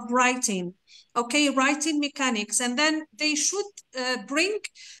mastery of writing, okay, writing mechanics, and then they should bring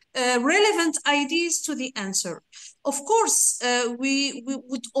relevant ideas to the answer. Of course, we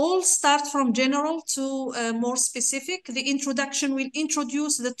would all start from general to more specific. The introduction will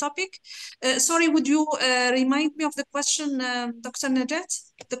introduce the topic. Sorry, would you remind me of the question, Dr.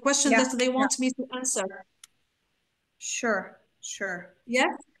 Najat? The question that they want me to answer. Sure.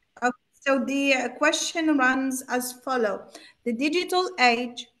 Yeah. So the question runs as follows. The digital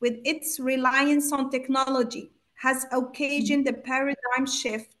age, with its reliance on technology, has occasioned a paradigm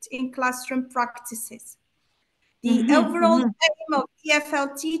shift in classroom practices. The overall aim of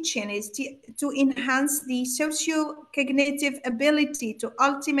EFL teaching is to enhance the socio-cognitive ability to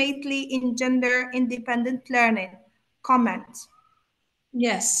ultimately engender independent learning. Comment.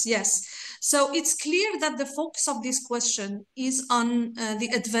 Yes. So it's clear that the focus of this question is on the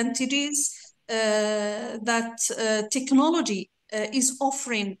advantages that technology is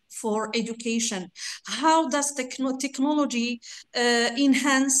offering for education. How does technology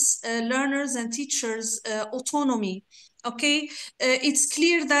enhance learners and teachers' autonomy? Okay, it's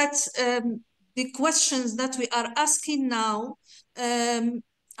clear that the questions that we are asking now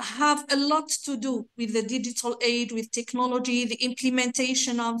have a lot to do with the digital age, with technology, the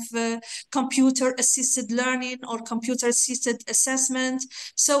implementation of computer-assisted learning or computer-assisted assessment.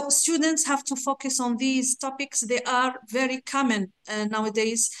 So students have to focus on these topics. They are very common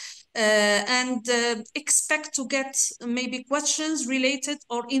nowadays. And expect to get maybe questions related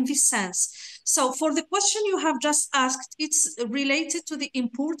or in this sense. So for the question you have just asked, it's related to the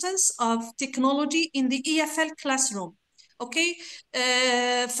importance of technology in the EFL classroom. Okay,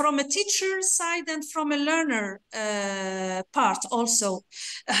 from a teacher side and from a learner part also.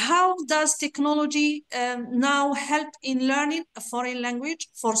 How does technology now help in learning a foreign language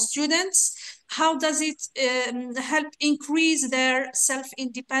for students? How does it help increase their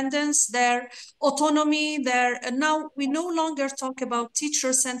self-independence, their autonomy, now we no longer talk about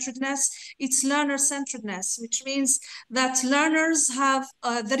teacher-centeredness, it's learner-centeredness, which means that learners have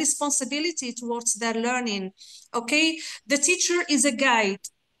the responsibility towards their learning. Okay, the teacher is a guide.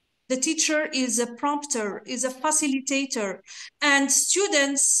 The teacher is a prompter, is a facilitator, and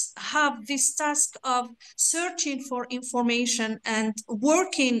students have this task of searching for information and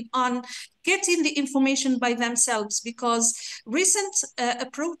working on getting the information by themselves, because recent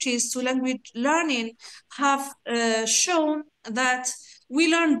approaches to language learning have shown that we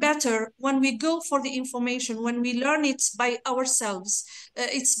learn better when we go for the information, when we learn it by ourselves.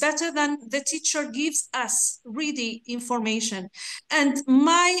 It's better than the teacher gives us really information. And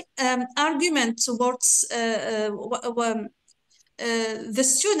my argument towards the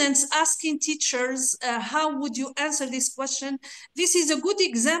students asking teachers, how would you answer this question? This is a good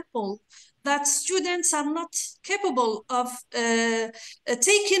example that students are not capable of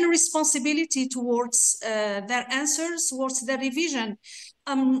taking responsibility towards their answers, towards their revision.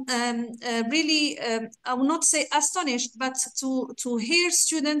 Really, I will not say astonished, but to hear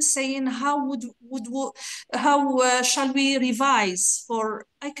students saying, how shall we revise? For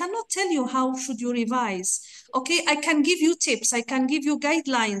I cannot tell you how should you revise. Okay, I can give you tips, I can give you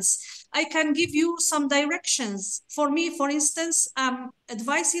guidelines, I can give you some directions. For me, for instance, I'm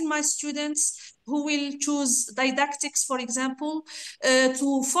advising my students who will choose didactics, for example,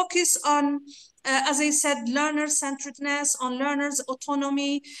 to focus on, as I said, learner-centeredness, on learners'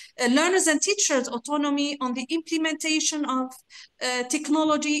 autonomy, learners and teachers' autonomy, on the implementation of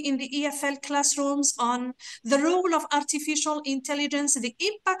technology in the EFL classrooms, on the role of artificial intelligence, the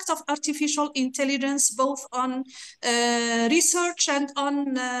impact of artificial intelligence, both on research and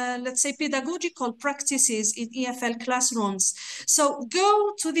on, let's say, pedagogical practices in EFL classrooms. So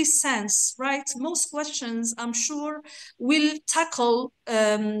go to this sense, right? Most questions, I'm sure, will tackle,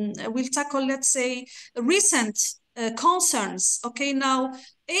 let's say, recent concerns. Okay, now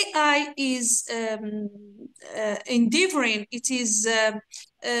AI is endeavoring, it is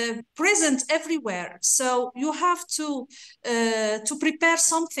present everywhere. So you have to prepare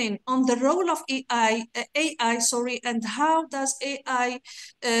something on the role of AI, and how does AI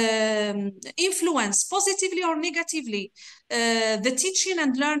influence positively or negatively the teaching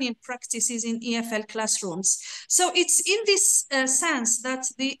and learning practices in EFL classrooms. So it's in this sense that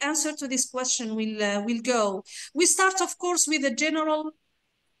the answer to this question will go. We start, of course, with a general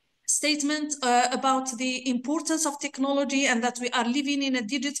statement about the importance of technology and that we are living in a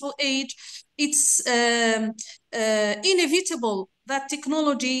digital age. It's inevitable that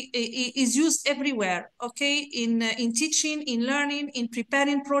technology is used everywhere, okay? In teaching, in learning, in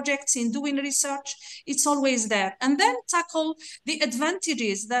preparing projects, in doing research, it's always there. And then tackle the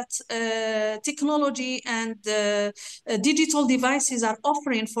advantages that technology and digital devices are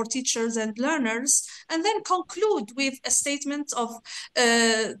offering for teachers and learners, and then conclude with a statement of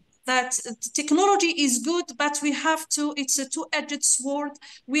that technology is good, but we have to, it's a two-edged sword,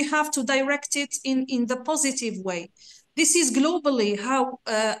 we have to direct it in the positive way. This is globally how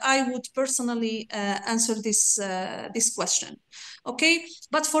I would personally answer this question. Okay,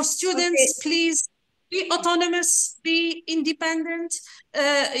 but for students, please be autonomous, be independent.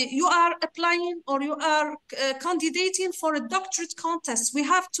 You are applying or you are candidating for a doctorate contest. You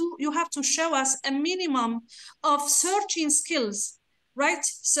have to show us a minimum of searching skills, right?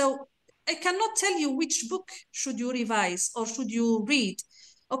 So I cannot tell you which book should you revise or should you read.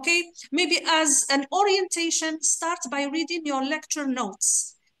 Okay, maybe as an orientation, start by reading your lecture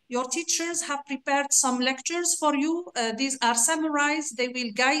notes. Your teachers have prepared some lectures for you. These are summarized, they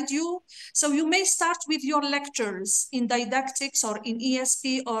will guide you. So you may start with your lectures in didactics or in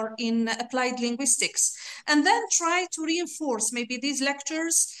ESP or in applied linguistics, and then try to reinforce. Maybe these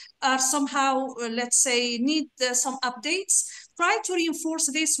lectures are somehow, let's say, need some updates. Try to reinforce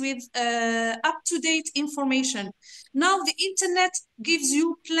this with up-to-date information. Now the internet gives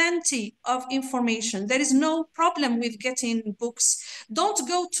you plenty of information. There is no problem with getting books. Don't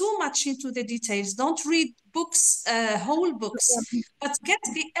go too much into the details. Don't read books, whole books, but get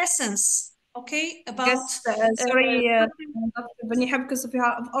the essence, okay, about... Sorry, Dr. Baniha, because we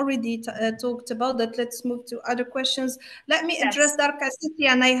have already talked about that. Let's move to other questions. Let me address Darka City,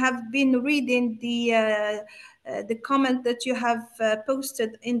 and I have been reading the comment that you have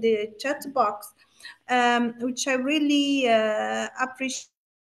posted in the chat box, which I really appreciated.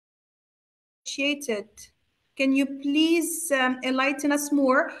 Can you please enlighten us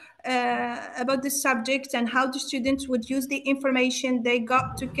more about the subject and how the students would use the information they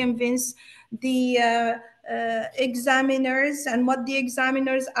got to convince the examiners and what the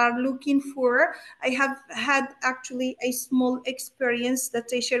examiners are looking for? I have had actually a small experience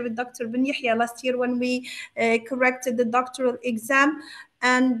that I shared with Dr. Ben Yahya last year when we corrected the doctoral exam.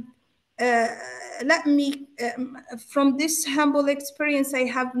 And let me, from this humble experience, I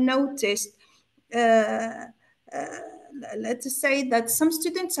have noticed let's say that some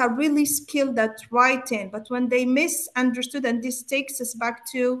students are really skilled at writing, but when they misunderstood, and this takes us back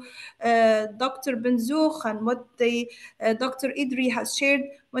to Dr. Benzouk and what Dr. Idri has shared,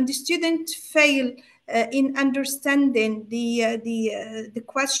 when the student fail in understanding the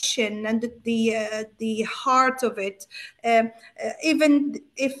question and the heart of it, even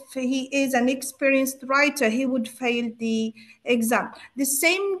if he is an experienced writer, he would fail the exam. The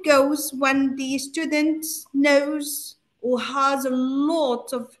same goes when the student knows or has a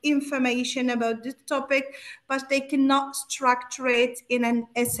lot of information about this topic, but they cannot structure it in an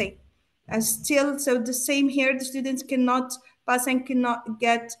essay. And still, so the same here, the students cannot pass and cannot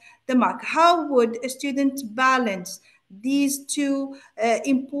get the mark. How would a student balance these two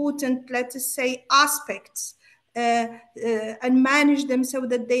important, let's say, aspects and manage them so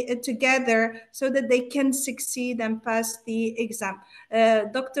that they together, so that they can succeed and pass the exam?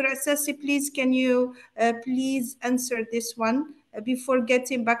 Dr. Assassi, please, can you please answer this one before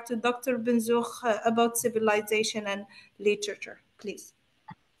getting back to Dr. Benzouk about civilization and literature, please.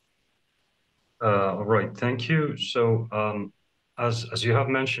 All right, thank you. So as you have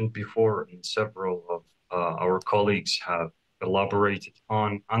mentioned before, and several of our colleagues have elaborated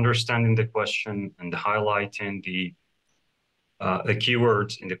on, understanding the question and highlighting the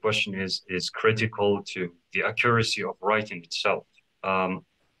keywords in the question is critical to the accuracy of writing itself.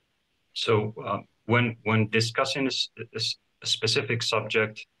 When discussing a specific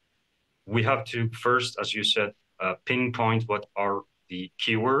subject, we have to first, as you said, pinpoint what are the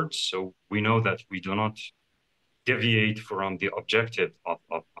keywords, so we know that we do not deviate from the objective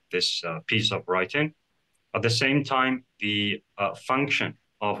of this piece of writing. At the same time, the function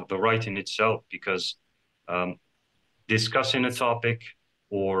of the writing itself, because discussing a topic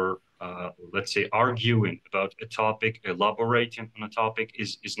or let's say arguing about a topic, elaborating on a topic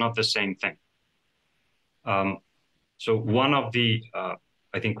is not the same thing. So one of the,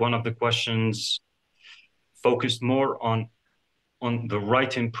 I think one of the questions focused more on the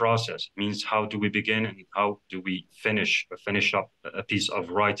writing process, means how do we begin and how do we finish up a piece of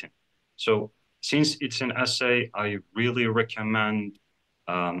writing. So since it's an essay, I really recommend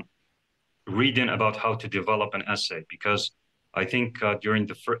reading about how to develop an essay, because I think during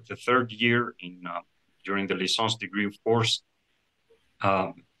the third year during the licence degree, of course,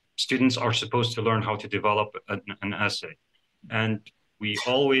 students are supposed to learn how to develop an essay. And we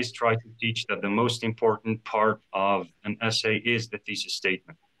always try to teach that the most important part of an essay is the thesis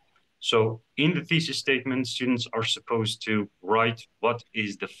statement. So in the thesis statement, students are supposed to write what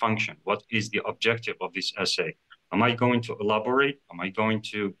is the function, what is the objective of this essay. Am I going to elaborate? Am I going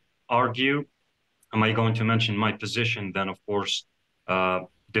to argue? Am I going to mention my position? Then, of course,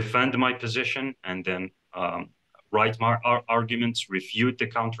 defend my position, and then write my arguments, refute the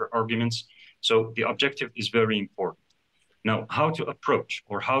counter arguments. So the objective is very important. Now, how to approach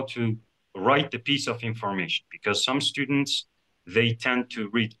or how to write the piece of information, because some students, they tend to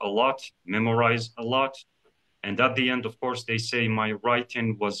read a lot, memorize a lot, and at the end, of course, they say my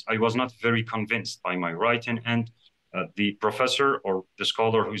writing I was not very convinced by my writing, and the professor or the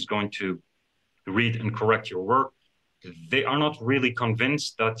scholar who's going to read and correct your work, they are not really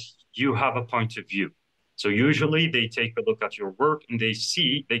convinced that you have a point of view. So usually they take a look at your work and they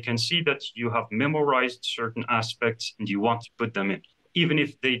can see that you have memorized certain aspects and you want to put them in, even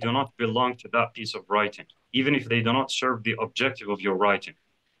if they do not belong to that piece of writing, even if they do not serve the objective of your writing.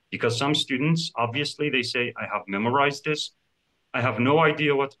 Because some students, obviously, they say, I have memorized this, I have no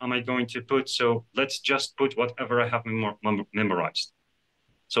idea what am I going to put, so let's just put whatever I have memorized.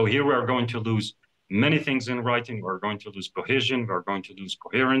 So here we are going to lose many things in writing. We're going to lose cohesion, we're going to lose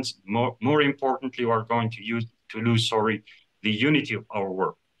coherence. More importantly, we're going to lose the unity of our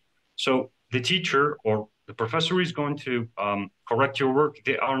work. So the teacher or the professor is going to correct your work.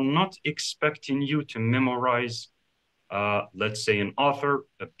 They are not expecting you to memorize, let's say, an author,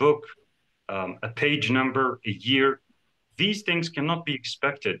 a book, a page number, a year. These things cannot be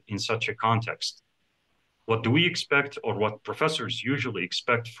expected in such a context. What do we expect, or what professors usually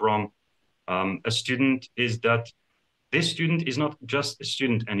expect from a student, is that this student is not just a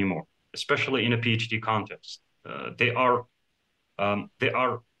student anymore, especially in a PhD context. They are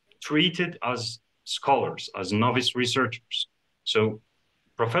treated as scholars, as novice researchers. So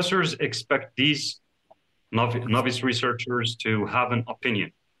professors expect these novice researchers to have an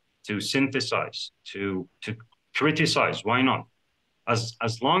opinion, to synthesize, to criticize. Why not?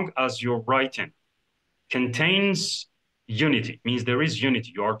 As long as your writing contains unity, means there is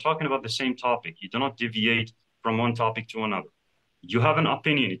unity. You are talking about the same topic. You do not deviate from one topic to another. You have an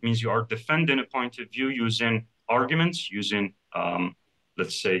opinion. It means you are defending a point of view using arguments, using,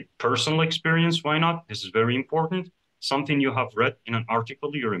 let's say, personal experience. Why not? This is very important. something you have read in an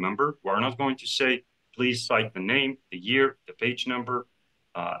article, you remember. We're not going to say, please cite the name, the year, the page number,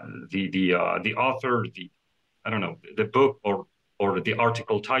 the author, I don't know, the book or the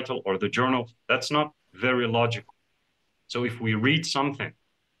article title or the journal. That's not very logical. So if we read something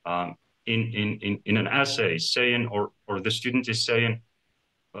in an essay saying, or the student is saying,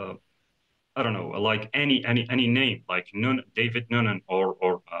 I don't know, like any name, like David Noonan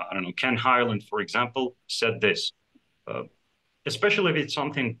or I don't know, Ken Highland, for example, said this. Especially if it's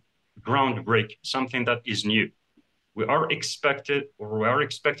something groundbreaking, something that is new. We are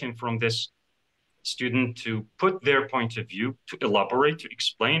expecting from this student to put their point of view, to elaborate, to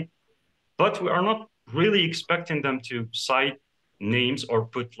explain, but we are not really expecting them to cite names or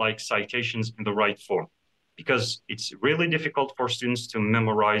put like citations in the right form, because it's really difficult for students to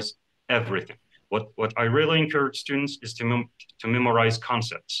memorize everything. What I really encourage students is to memorize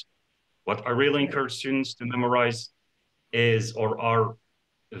concepts. What I really encourage students to memorize is or are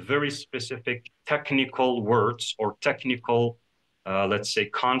very specific technical words or technical, let's say,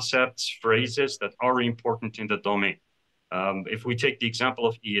 concepts, phrases that are important in the domain. If we take the example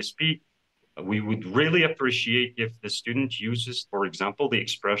of ESP, we would really appreciate if the student uses, for example, the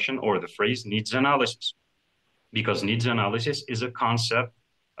expression or the phrase needs analysis, because needs analysis is a concept,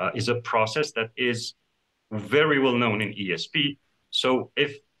 is a process that is very well known in ESP. So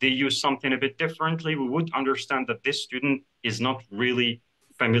if they use something a bit differently, we would understand that this student is not really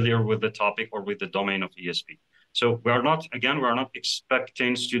familiar with the topic or with the domain of ESP. So we're not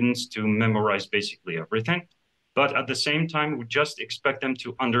expecting students to memorize basically everything, but at the same time, we just expect them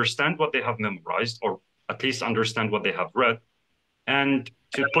to understand what they have memorized, or at least understand what they have read, and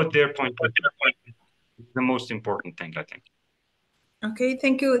to put their point of view. The most important thing, I think. Okay,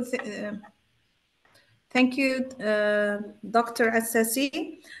 thank you. Thank you, Dr.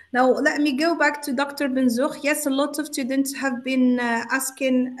 Assasi. Now, let me go back to Dr. Benzough. Yes, a lot of students have been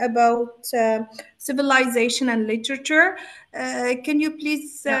asking about civilization and literature. Can you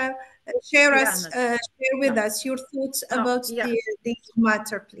please share with us your thoughts about this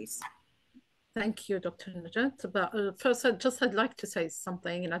matter, please? Thank you, Dr. Najat. But first, I'd like to say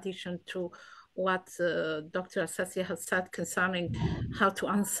something in addition to what Dr. Assasi has said concerning how to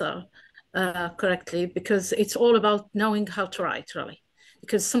answer correctly, because it's all about knowing how to write, really.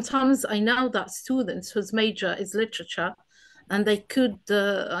 Because sometimes I know that students whose major is literature, and they could,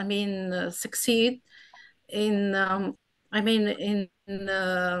 succeed in, I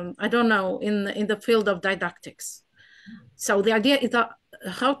don't know, in the field of didactics. So the idea is that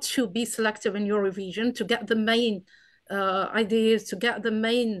how to be selective in your revision to get the main ideas, to get the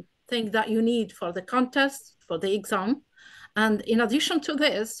main thing that you need for the contest, for the exam. And in addition to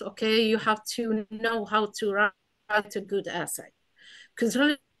this, okay, you have to know how to write a good essay. Because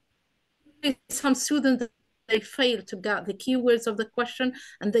really, some students, they fail to get the keywords of the question,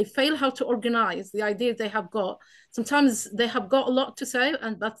 and they fail how to organize the ideas they have got. Sometimes they have got a lot to say,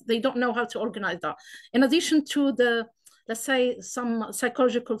 but they don't know how to organize that. In addition to the, let's say, some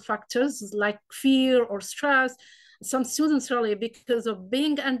psychological factors like fear or stress, some students really, because of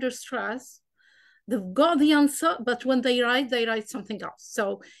being under stress, they've got the answer, but when they write something else.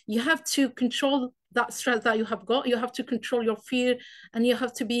 So you have to control that stress that you have got. You have to control your fear, and you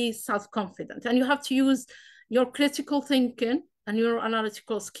have to be self-confident, and you have to use your critical thinking and your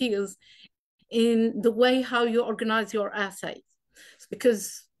analytical skills in the way how you organize your essays.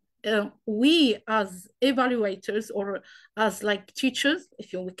 Because we as evaluators, or as like teachers,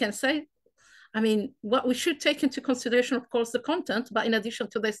 if we can say, what we should take into consideration, of course, the content, but in addition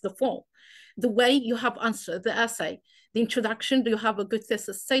to this, the form, the way you have answered the essay, the introduction, do you have a good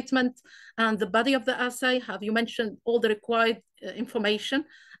thesis statement, and the body of the essay, have you mentioned all the required information,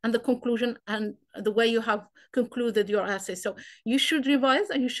 and the conclusion, and the way you have concluded your essay. So you should revise,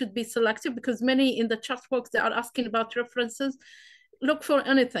 and you should be selective, because many in the chat box, they are asking about references. Look for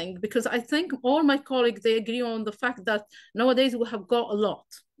anything, because I think all my colleagues, they agree on the fact that nowadays we have got a lot,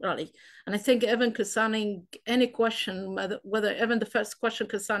 really. And I think even concerning any question, whether even the first question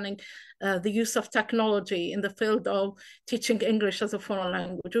concerning the use of technology in the field of teaching English as a foreign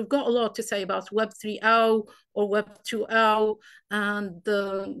language, we've got a lot to say about Web 3.0 or Web 2.0, and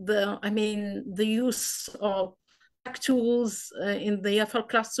the use of tech tools in the EFL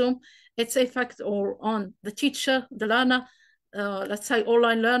classroom, its effect or on the teacher, the learner, let's say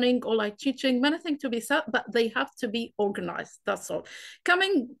online learning, online teaching, many things to be said, but they have to be organized, that's all.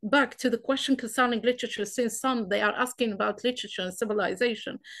 Coming back to the question concerning literature, since some, they are asking about literature and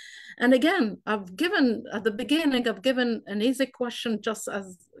civilization. And again, at the beginning, I've given an easy question, just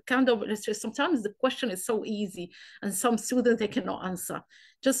as kind of literature, sometimes the question is so easy and some students, they cannot answer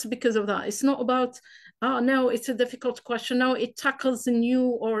just because of that. It's not about, oh, no, it's a difficult question. No, it tackles a new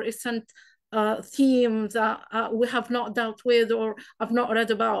or recent theme that we have not dealt with or have not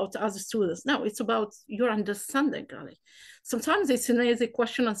read about as students. No, it's about your understanding, really. Sometimes it's an easy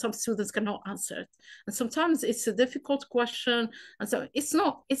question and some students cannot answer it. And sometimes it's a difficult question. And so it's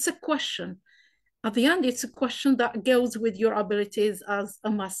not, it's a question. At the end, it's a question that goes with your abilities as a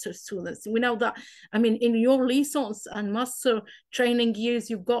master student. We know that, I mean, in your license and master training years,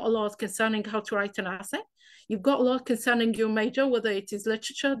 you've got a lot concerning how to write an essay. You've got a lot concerning your major, whether it is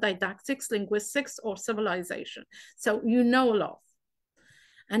literature, didactics, linguistics, or civilization. So you know a lot.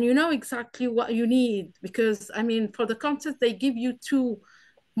 And you know exactly what you need because, I mean, for the content, they give you 2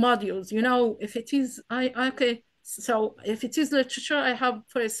 modules. You know, if it is, okay, so if it is literature, I have,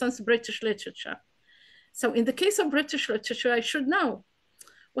 for instance, British literature. So in the case of British literature, I should know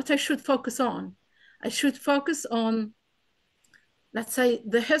what I should focus on. I should focus on, let's say,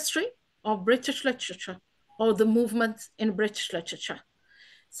 the history of British literature or the movement in British literature.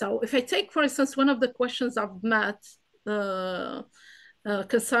 So if I take, for instance, one of the questions I've met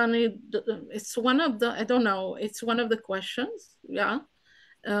concerning, it's one of the, I don't know, it's one of the questions, yeah.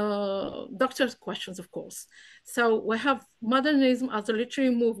 Doctor's questions, of course. So we have modernism as a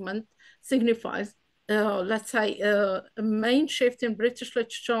literary movement signifies, let's say, a main shift in British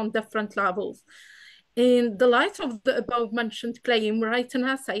literature on different levels. In the light of the above mentioned claim, write an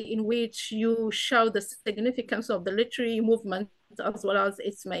essay in which you show the significance of the literary movement as well as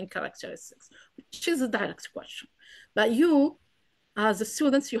its main characteristics, which is a direct question. But you, as a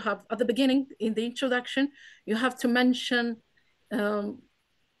student, you have at the beginning, in the introduction, you have to mention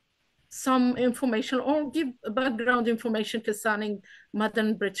some information or give background information concerning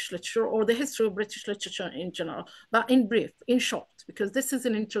modern British literature or the history of British literature in general, but in brief, in short, because this is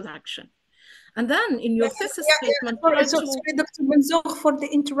an introduction. And then in your thesis statement, sorry, Dr. Manzour, for the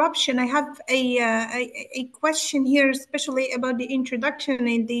interruption. I have a question here, especially about the introduction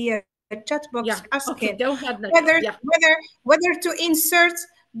in the chat box asking okay, go ahead, whether to insert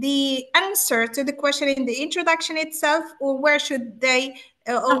the answer to the question in the introduction itself, or where should they,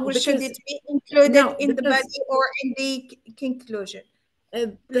 should it be included in the body or in the conclusion?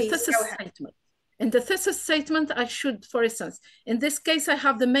 The thesis statement. In the thesis statement, I should, for instance, in this case, I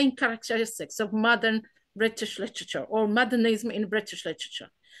have the main characteristics of modern British literature or modernism in British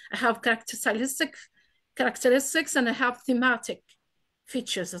literature. I have stylistic characteristics and I have thematic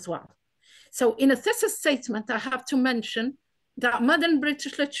features as well. So in a thesis statement, I have to mention that modern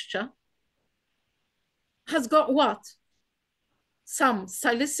British literature has got what? Some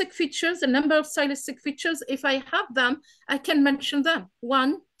stylistic features, a number of stylistic features. If I have them, I can mention them,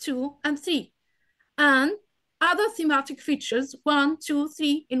 1, 2, and 3. And other thematic features, 1, 2,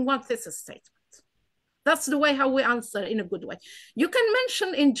 3 in one thesis statement. That's the way how we answer in a good way. You can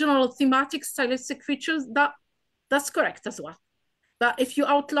mention in general thematic stylistic features, that's correct as well. But if you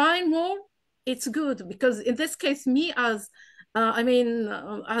outline more, it's good because in this case, me as, let's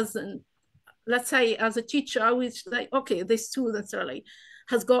say as a teacher, I was like, okay, the student really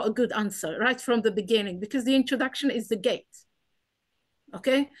has got a good answer right from the beginning because the introduction is the gate.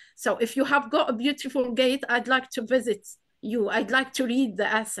 Okay, so if you have got a beautiful gate, I'd like to visit you. I'd like to read the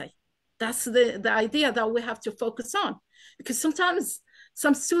essay. That's the idea that we have to focus on because sometimes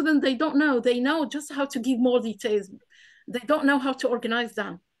some students, they don't know. They know just how to give more details. They don't know how to organize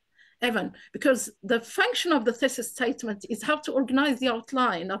them, even because the function of the thesis statement is how to organize the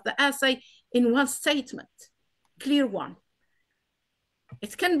outline of the essay in one statement, clear one.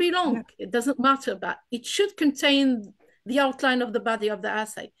 It can be long, it doesn't matter, but it should contain the outline of the body of the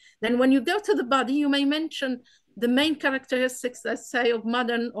essay. Then when you go to the body, you may mention the main characteristics, let's say, of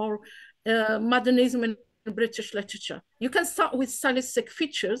modern or modernism in British literature. You can start with stylistic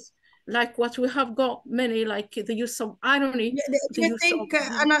features, like what we have got many, like the use of irony. Do you think,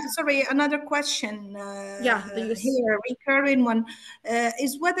 sorry, another question here, recurring one,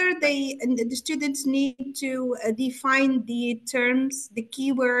 is whether the students need to define the terms, the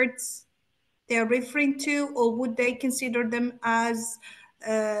keywords they're referring to, or would they consider them as,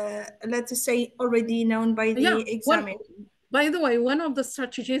 let's say, already known by the examiner? By the way, one of the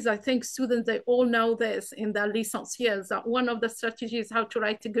strategies, I think students, they all know this in their license years, that one of the strategies how to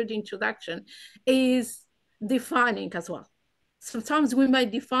write a good introduction is defining as well. Sometimes we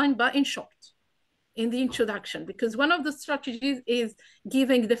might define, but in short, in the introduction, because one of the strategies is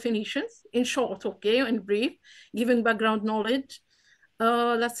giving definitions in short, okay, in brief, giving background knowledge.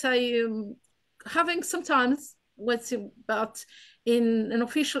 Let's say having sometimes but in an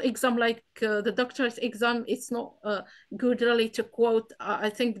official exam like the doctorate exam, it's not good really to quote. I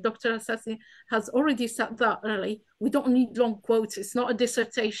think Dr. Assassi has already said that really. We don't need long quotes. It's not a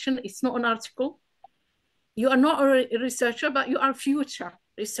dissertation. It's not an article. You are not a researcher, but you are a future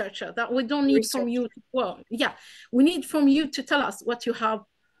researcher. That we don't need from you to quote. Yeah, we need from you to tell us what you have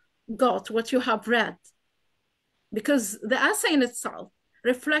got, what you have read. Because the essay in itself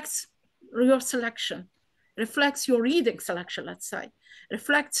reflects your selection, reflects your reading selection, let's say,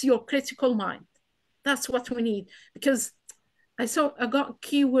 reflects your critical mind. That's what we need. Because I got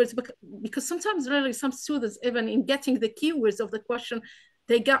keywords, because sometimes really some students, even in getting the keywords of the question,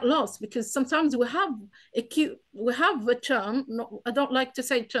 they get lost, because sometimes we have a term, I don't like to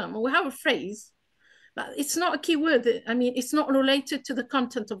say term, we have a phrase, but it's not a keyword. I mean, it's not related to the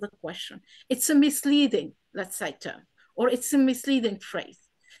content of the question. It's a misleading, let's say, term, or it's a misleading phrase.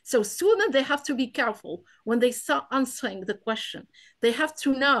 So students, they have to be careful when they start answering the question. They have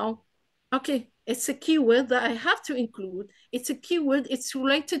to know, okay, it's a keyword that I have to include. It's a keyword, it's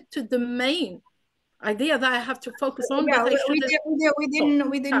related to the main idea that I have to focus on. Yeah, but within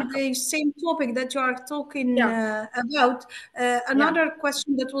the same topic that you are talking about, another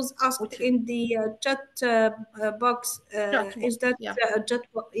question that was asked in the chat box is that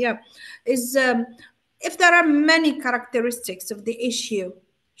if there are many characteristics of the issue,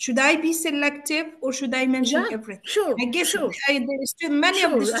 should I be selective or should I mention everything? Sure. I guess sure. There's too many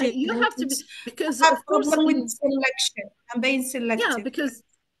of the students. You have to be, because have of course problem with selection and being selective. Yeah, because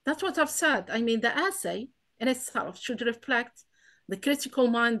that's what I've said. I mean, the essay in itself should reflect the critical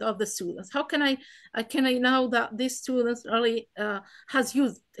mind of the students. How can I know that this student really has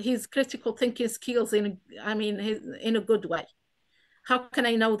used his critical thinking skills in a good way? How can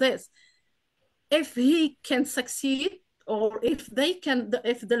I know this? If he can succeed, or if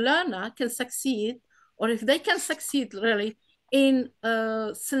the learner can succeed, or if they can succeed really in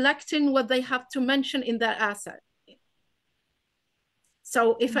selecting what they have to mention in their essay.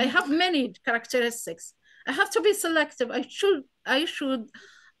 So if I have many characteristics, I have to be selective. I should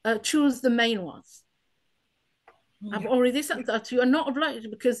choose the main ones. I've already said that. You are not obliged,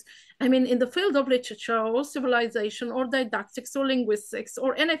 because I mean, in the field of literature or civilization or didactics or linguistics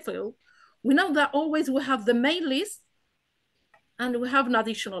or any field, we know that always we have the main list and we have an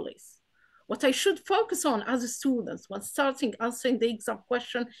additional list. What I should focus on as a student when starting answering the exam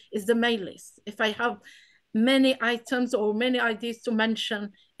question is the main list. If I have many items or many ideas to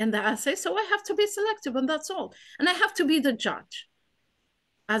mention in the essay, so I have to be selective, and that's all. And I have to be the judge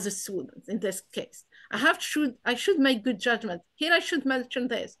as a student in this case. I should make good judgment. Here I should mention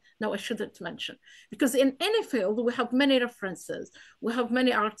this. No, I shouldn't mention. Because in any field, we have many references. We have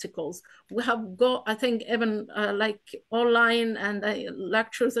many articles. We have got, I think, even like online and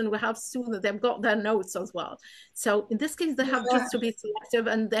lectures, and we have students, they've got their notes as well. So in this case, they have just to be selective,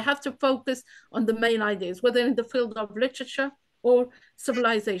 and they have to focus on the main ideas, whether in the field of literature or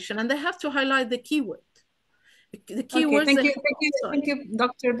civilization. And they have to highlight the keyword. The keywords. Okay, thank you,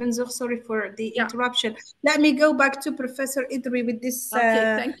 Dr. Benzough. Sorry for the interruption. Let me go back to Professor Idri with this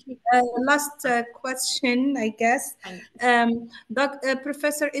last question, I guess.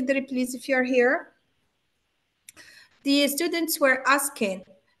 Professor Idri, please, if you're here. The students were asking,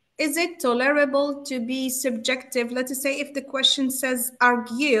 is it tolerable to be subjective? Let's say if the question says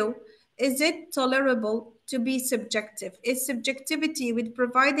argue, is it tolerable to be subjective? Is subjectivity with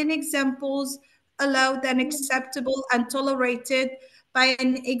providing examples allowed and acceptable and tolerated by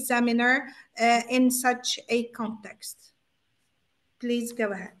an examiner in such a context? Please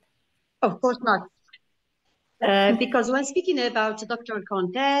go ahead. Of course not. Because when speaking about doctoral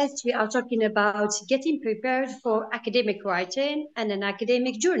contest, we are talking about getting prepared for academic writing and an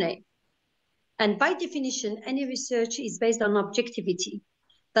academic journey. And by definition, any research is based on objectivity.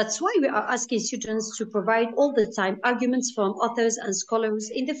 That's why we are asking students to provide all the time arguments from authors and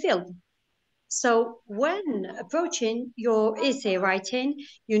scholars in the field. So when approaching your essay writing,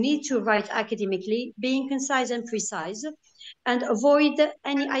 you need to write academically, being concise and precise, and avoid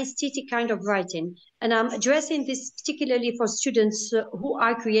any aesthetic kind of writing. And I'm addressing this particularly for students who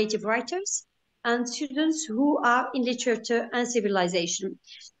are creative writers and students who are in literature and civilization.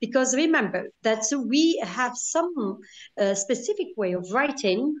 Because remember that we have some specific way of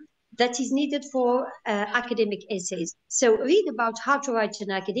writing that is needed for academic essays. So read about how to write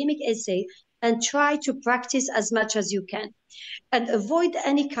an academic essay and try to practice as much as you can. And avoid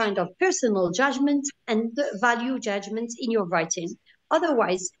any kind of personal judgment and value judgments in your writing.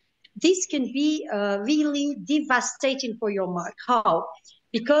 Otherwise, this can be really devastating for your mark. How?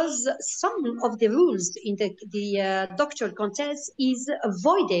 Because some of the rules in the doctoral contest is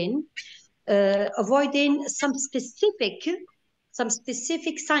avoiding avoiding some specific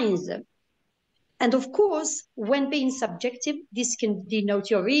signs. And of course, when being subjective, this can denote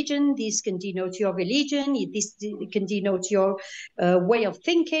your region, this can denote your religion, this can denote your way of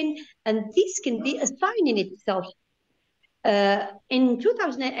thinking, and this can be a sign in itself. In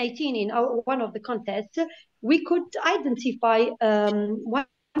 2018, in one of the contests, we could identify one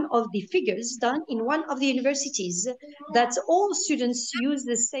of the figures done in one of the universities, that all students use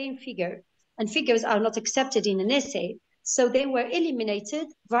the same figure, and figures are not accepted in an essay. So they were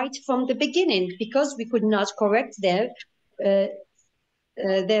eliminated right from the beginning because we could not correct their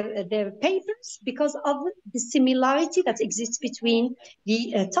papers because of the similarity that exists between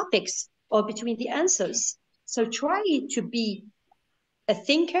the topics or between the answers. So try to be a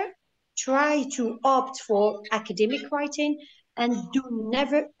thinker, try to opt for academic writing, and do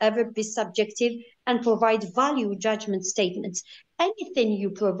never ever be subjective and provide value judgment statements. Anything you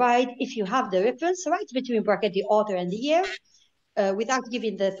provide, if you have the reference, write between bracket the author and the year, without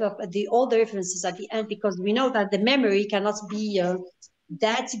giving all the references at the end, because we know that the memory cannot be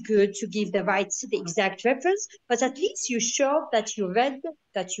that good to give the exact reference, but at least you show that you read,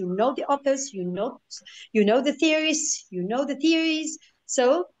 that you know the authors, you know the theories,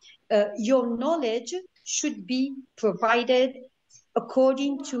 So your knowledge should be provided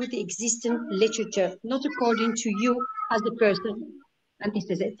according to the existing literature, not according to you as a person. And this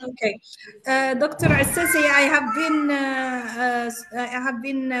is it. Okay, Dr. Assasi, I have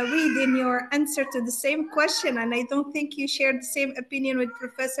been reading your answer to the same question, and I don't think you share the same opinion with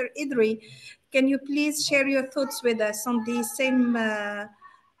Professor Idri. Can you please share your thoughts with us on the same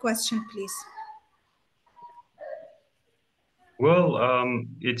question, please? Well,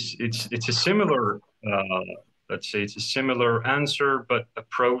 it's a similar, let's say it's a similar answer, but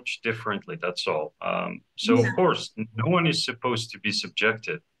approached differently. That's all. So of course, no one is supposed to be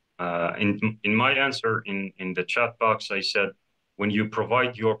subjective. In my answer in the chat box, I said, when you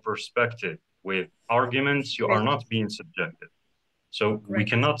provide your perspective with arguments, you are not being subjective. So we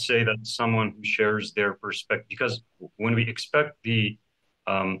cannot say that someone who shares their perspective, because when we expect the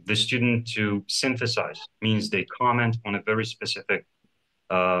student to synthesize, means they comment on a very specific,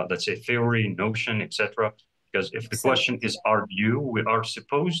 let's say, theory, notion, etc. Because if the question is our view, we are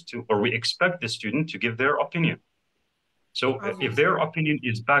supposed to, or we expect the student to give their opinion. So if their opinion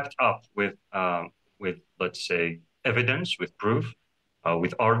is backed up with let's say, evidence, with proof,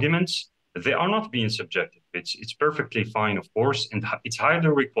 with arguments, they are not being subjective. It's perfectly fine, of course, and it's highly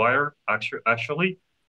required, actually,